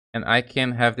 and I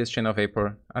can have this Chain of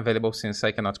Vapor available since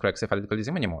I cannot crack Cephalic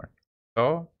Coliseum anymore.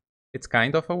 So, it's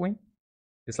kind of a win.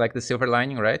 It's like the silver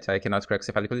lining, right? I cannot crack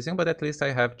Cephalic Coliseum, but at least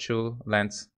I have 2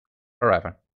 lands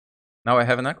forever. Now I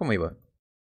have an Amoeba.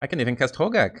 I can even cast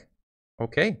Hogak.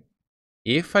 Okay.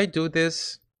 If I do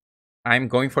this, I'm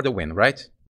going for the win, right?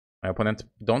 My opponent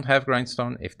don't have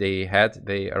Grindstone. If they had,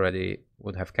 they already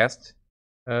would have cast.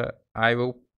 I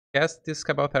will cast this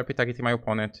Cabal Therapy targeting my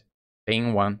opponent,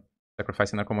 paying 1,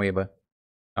 sacrificing Amoeba.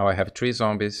 Now I have 3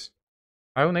 zombies.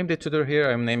 I will name the tutor here.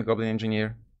 I will name Goblin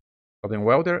Engineer, Goblin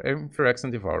Welder, and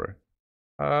Phyrexian Devourer.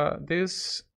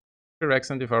 This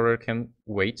Phyrexian Devourer can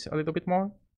wait a little bit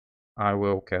more. I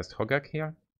will cast Hogak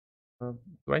here. Do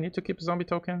I need to keep zombie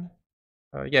token?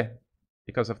 Yeah,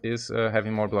 because of this,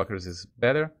 having more blockers is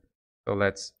better. So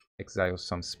let's exile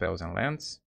some spells and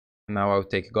lands. Now I'll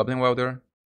take Goblin Welder,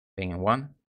 paying 1.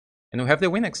 And we have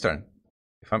the win next turn.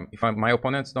 If my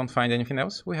opponents don't find anything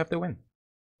else, we have the win.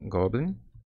 Goblin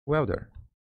Welder.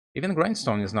 Even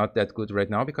Grindstone is not that good right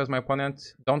now because my opponent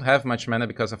don't have much mana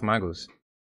because of Magus.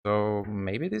 So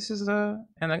maybe this is an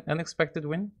unexpected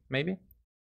win, maybe.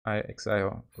 I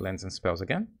exile lands and spells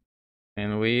again.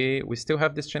 And we still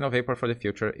have this Chain of Vapor for the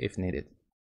future if needed.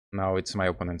 Now it's my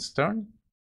opponent's turn.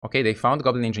 Okay, they found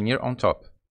Goblin Engineer on top.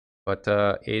 But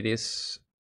it is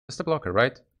just a blocker,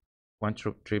 right? 1,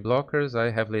 2, 3 blockers.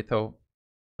 I have lethal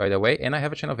by the way. And I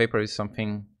have a Chain of Vapor if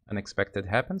something unexpected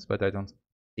happens, but I don't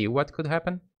see what could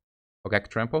happen. Hogak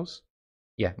tramples.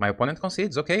 Yeah, my opponent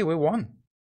concedes. Okay, we won.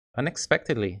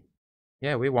 Unexpectedly.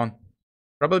 Yeah, we won.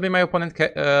 Probably my opponent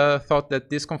thought that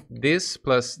this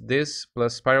plus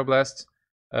Pyroblast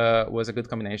was a good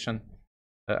combination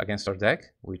against our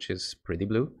deck, which is pretty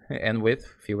blue, and with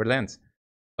fewer lands.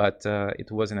 But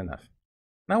it wasn't enough.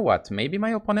 Now what? Maybe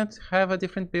my opponent have a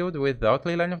different build without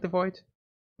Leyline of the Void?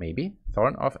 Maybe.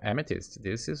 Thorn of Amethyst.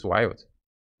 This is wild.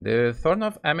 The Thorn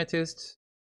of Amethyst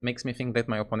makes me think that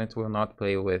my opponent will not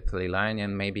play with Leyline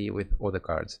and maybe with other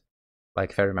cards.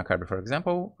 Like Fairy Macabre, for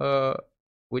example,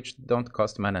 which don't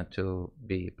cost mana to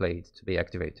be played, to be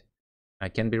activated. I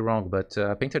can be wrong, but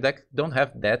Painter deck don't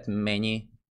have that many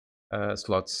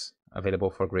slots available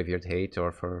for Graveyard Hate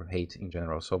or for Hate in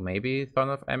general. So maybe Thorn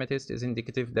of Amethyst is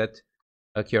indicative that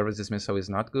Kiyora's Dismissal is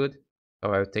not good.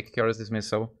 So I'll take Kiyora's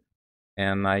Dismissal,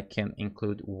 and I can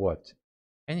include what?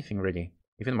 Anything really,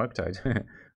 even Murktide.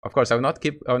 Of course, I will not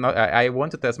keep. I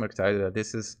want to test Murktide.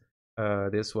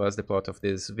 This was the plot of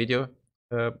this video,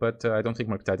 but I don't think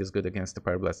Murktide is good against the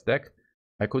Pyroblast deck.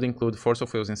 I could include Force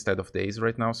of Wills instead of Daze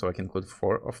right now, so I can include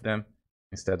 4 of them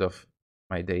instead of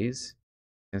my Daze,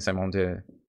 since I'm on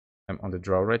the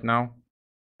draw right now.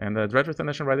 And Dredge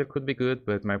Returnation Rider could be good,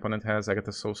 but my opponent has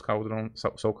Agatha's Soul Cauldron,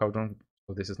 so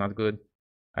this is not good.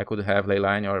 I could have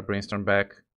Leyline or Brainstorm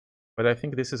back, but I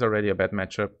think this is already a bad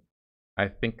matchup. I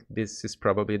think this is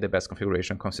probably the best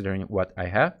configuration considering what I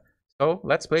have. So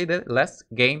let's play the last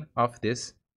game of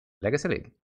this Legacy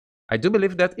League. I do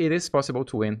believe that it is possible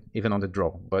to win even on the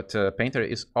draw, but Painter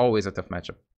is always a tough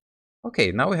matchup.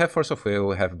 Okay, now we have Force of Will,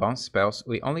 we have bounce spells.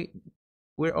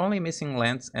 We're only missing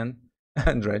lands and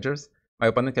dredgers. My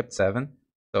opponent kept 7,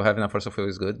 so having a Force of Will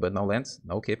is good, but no lands,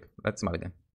 no keep. Let's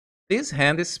mulligan. This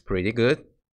hand is pretty good.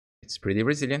 It's pretty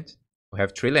resilient. We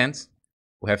have 3 lands.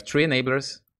 We have 3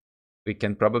 enablers. We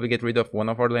can probably get rid of one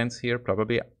of our lands here.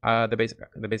 Probably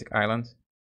the basic island.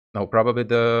 No, probably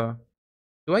the...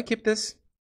 Do I keep this?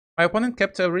 My opponent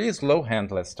kept a really slow hand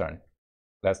last turn.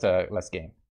 Last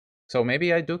game. So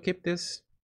maybe I do keep this.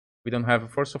 We don't have a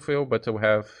Force of Will, but we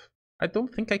have... I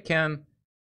don't think I can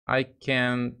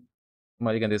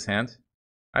mulligan this hand.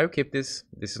 I will keep this.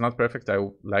 This is not perfect. I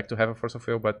would like to have a Force of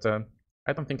Will, but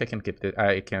I don't think I can keep this.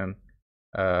 I can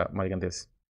mulligan this.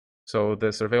 So the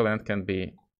Surveil land can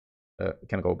be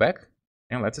can go back,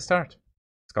 and let's start.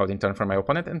 Scalding turn for my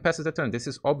opponent and passes the turn. This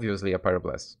is obviously a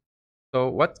Pyroblast. So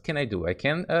what can I do? I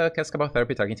can cast Cabal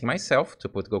Therapy targeting myself to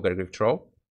put Golgari Troll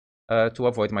to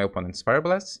avoid my opponent's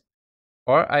Pyroblasts,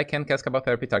 or I can cast Cabal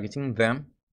Therapy targeting them,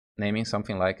 naming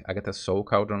something like Agatha's Soul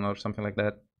Cauldron or something like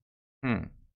that.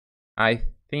 I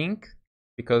think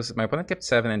because my opponent kept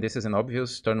 7 and this is an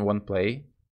obvious turn 1 play,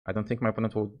 I don't think my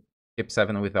opponent will keep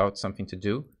 7 without something to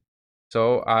do.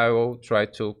 So I will try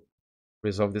to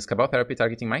resolve this Cabal Therapy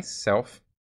targeting myself,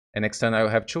 and next turn I will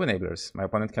have 2 enablers. My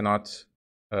opponent cannot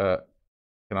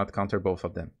cannot counter both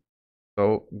of them.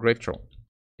 So Grave Troll,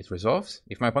 it resolves.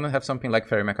 If my opponent have something like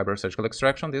Fairy Macabre Surgical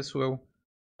Extraction, this will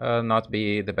not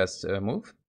be the best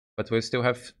move, but we still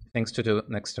have things to do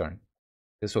next turn.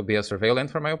 This will be a Surveil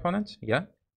Land for my opponent, yeah.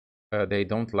 They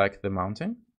don't like the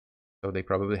mountain, so they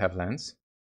probably have lands.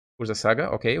 Urza Saga,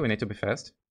 okay, we need to be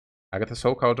fast. Agatha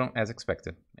Soul Cauldron as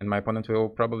expected, and my opponent will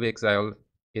probably exile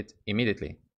it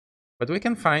immediately. But we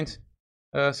can find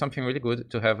something really good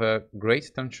to have a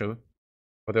great turn 2.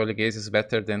 For the early gaze is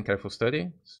better than Careful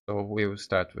Study, so we will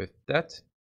start with that.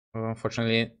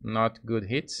 Unfortunately, not good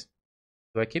hits.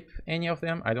 Do I keep any of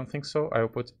them? I don't think so. I will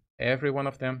put every one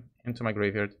of them into my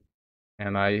graveyard,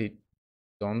 and I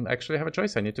don't actually have a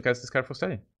choice. I need to cast this Careful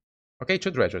Study. Okay,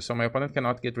 2 Dredgers, so my opponent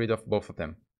cannot get rid of both of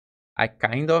them. I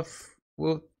kind of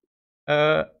would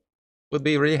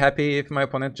be really happy if my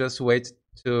opponent just waits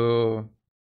to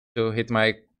hit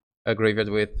my graveyard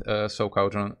with Soul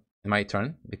Cauldron in my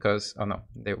turn, because oh no,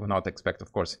 they will not expect,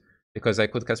 of course, because I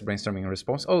could cast Brainstorm in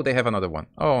response. Oh, they have another one.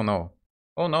 Oh no,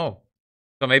 oh no.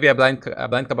 So maybe a blind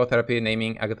Cabal Therapy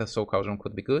naming Agatha Soul Cauldron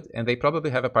could be good, and they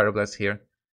probably have a Pyroblast here.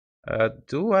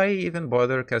 Do I even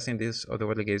bother casting this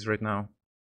Otherworldly Gaze right now?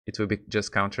 It will be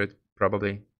just countered,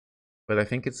 probably. But I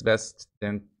think it's best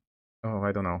then... Oh,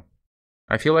 I don't know.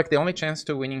 I feel like the only chance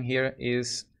to winning here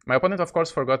is... My opponent, of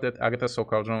course, forgot that Agatha Soul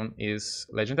Cauldron is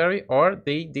legendary, or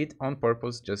they did on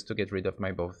purpose just to get rid of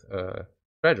my both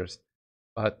treasures.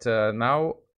 But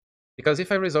now, because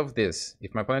if I resolve this,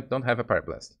 if my opponent don't have a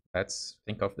Pyroblast, let's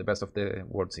think of the best of the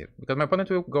worlds here. Because my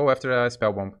opponent will go after a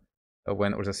Spell Bomb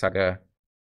when Urza Saga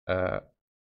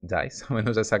dies, when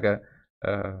Urza Saga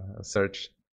search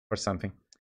for something.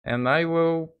 And I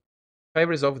will, if I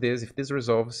resolve this, if this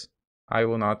resolves, I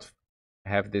will not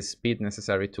have the speed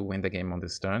necessary to win the game on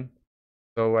this turn.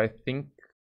 So I think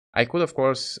I could, of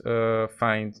course,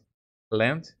 find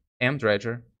land and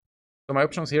Dredger. So my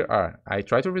options here are, I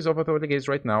try to resolve Otherworldly Gaze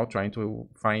right now, trying to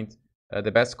find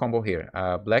the best combo here.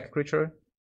 Black creature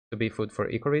to be food for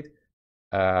Ikorid,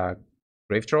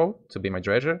 Grave Troll to be my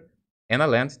Dredger, and a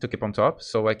land to keep on top,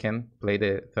 so I can play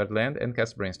the 3rd land and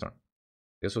cast Brainstorm.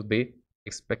 This would be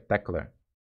spectacular.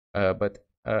 But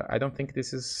I don't think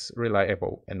this is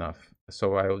reliable enough.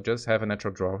 So I will just have a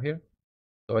natural draw here.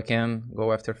 So I can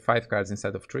go after 5 cards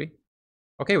instead of 3.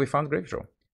 Okay, we found Grave Troll.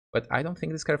 But I don't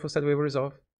think this Careful Study will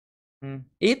resolve.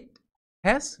 It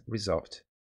has resolved.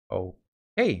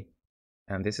 Okay.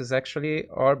 And this is actually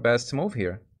our best move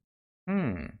here.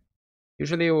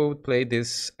 Usually we would play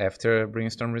this after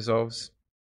Brainstorm resolves.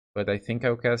 But I think I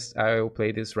will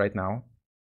play this right now.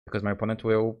 Because my opponent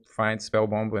will find Spell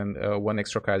Bomb and 1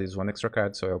 extra card is 1 extra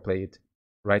card, so I'll play it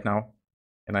right now.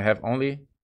 And I have only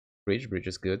Bridge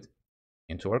is good,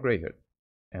 into our graveyard.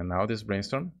 And now this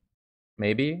Brainstorm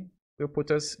maybe will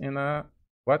put us in a...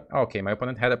 What? Okay, my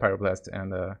opponent had a Pyroblast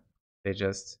and they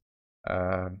just...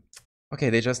 okay,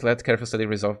 they just let Careful Study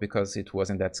resolve because it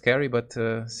wasn't that scary, but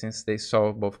since they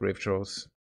saw both Grave Trolls,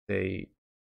 they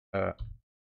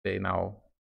now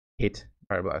hit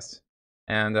Pyroblast.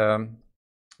 And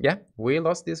yeah, we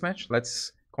lost this match.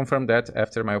 Let's confirm that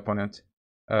after my opponent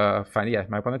yeah,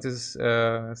 my opponent is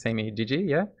saying me GG,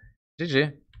 yeah?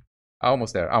 GG.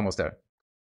 Almost there, almost there.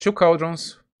 2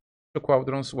 Cauldrons. 2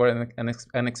 Cauldrons were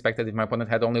unexpected. If my opponent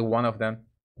had only 1 of them,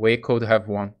 we could have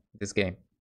won this game.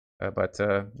 But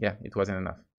yeah, it wasn't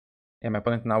enough. And my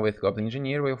opponent now with Goblin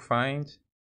Engineer will find...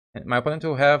 My opponent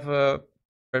will have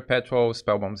perpetual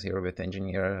spell bombs here with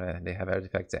Engineer. They have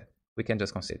artifacts there. We can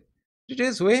just concede.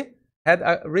 GG's, we had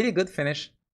a really good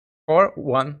finish.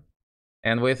 4-1.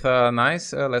 And with a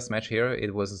nice last match here,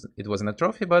 it wasn't a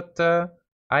trophy, but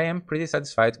I am pretty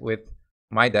satisfied with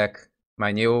my deck,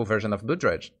 my new version of Blue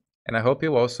Dredge. And I hope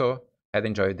you also had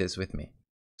enjoyed this with me.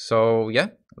 So yeah,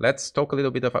 let's talk a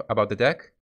little bit about the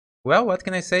deck. Well, what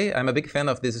can I say? I'm a big fan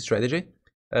of this strategy.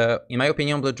 In my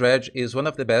opinion, Blue Dredge is one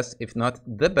of the best, if not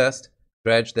the best,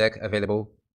 Dredge deck available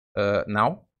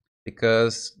now.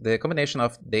 Because the combination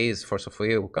of Daze, Force of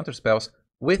Will, counter spells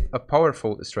with a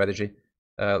powerful strategy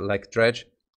like Dredge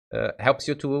helps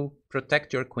you to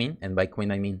protect your queen, and by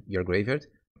queen I mean your graveyard,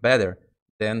 better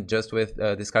than just with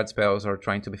discard spells or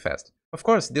trying to be fast. Of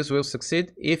course, this will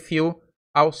succeed if you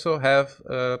also have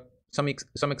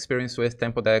some experience with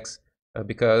tempo decks,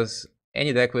 because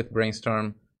any deck with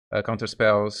Brainstorm, counter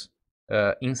spells,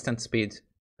 instant speed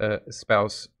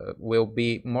spells will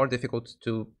be more difficult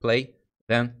to play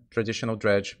than traditional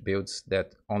Dredge builds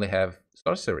that only have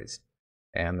sorceries.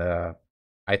 And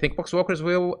I think Poxwalkers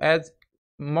will add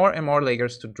more and more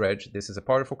layers to Dredge. This is a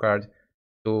powerful card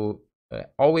to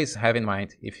always have in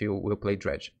mind if you will play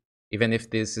Dredge. Even if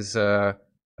this is a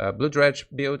Blue Dredge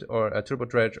build or a Turbo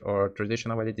Dredge or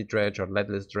traditional LED Dredge or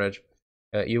Leadless Dredge,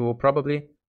 you will probably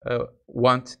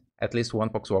want at least one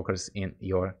Poxwalkers in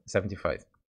your 75.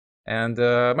 And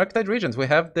Murktide Regent, we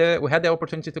had the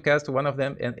opportunity to cast one of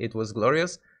them, and it was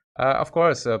glorious. Of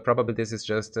course, probably this is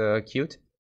just cute,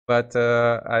 but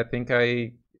I think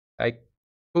I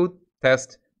could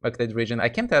test Murktide Regent. I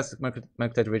can test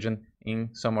Murktide Regent in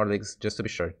some more leagues just to be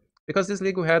sure, because this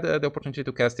league we had the opportunity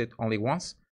to cast it only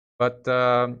once, but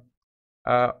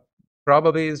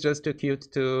probably it's just too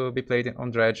cute to be played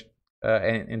on Dredge.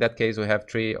 And in that case, we have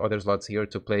 3 other slots here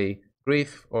to play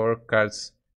Grief or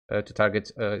cards to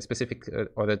target specific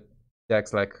other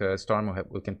decks like Storm.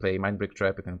 We can play Mindbreak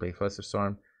Trap, we can play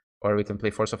Flusterstorm, or we can play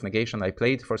Force of Negation. I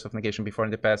played Force of Negation before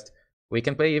in the past. We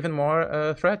can play even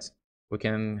more threats. We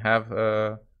can have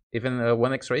even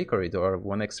 1 extra Ichorid, or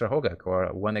 1 extra Hogak,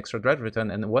 or 1 extra Dread Return,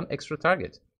 and 1 extra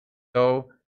target. So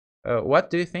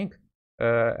what do you think?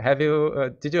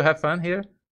 Did you have fun here?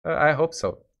 I hope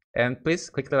so. And please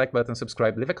click the like button,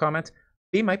 subscribe, leave a comment,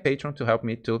 be my patron to help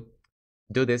me to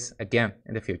do this again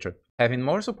in the future. Having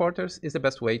more supporters is the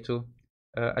best way to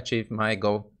achieve my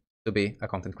goal to be a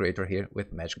content creator here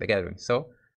with Magic the Gathering. So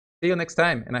see you next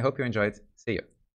time, and I hope you enjoyed. See you.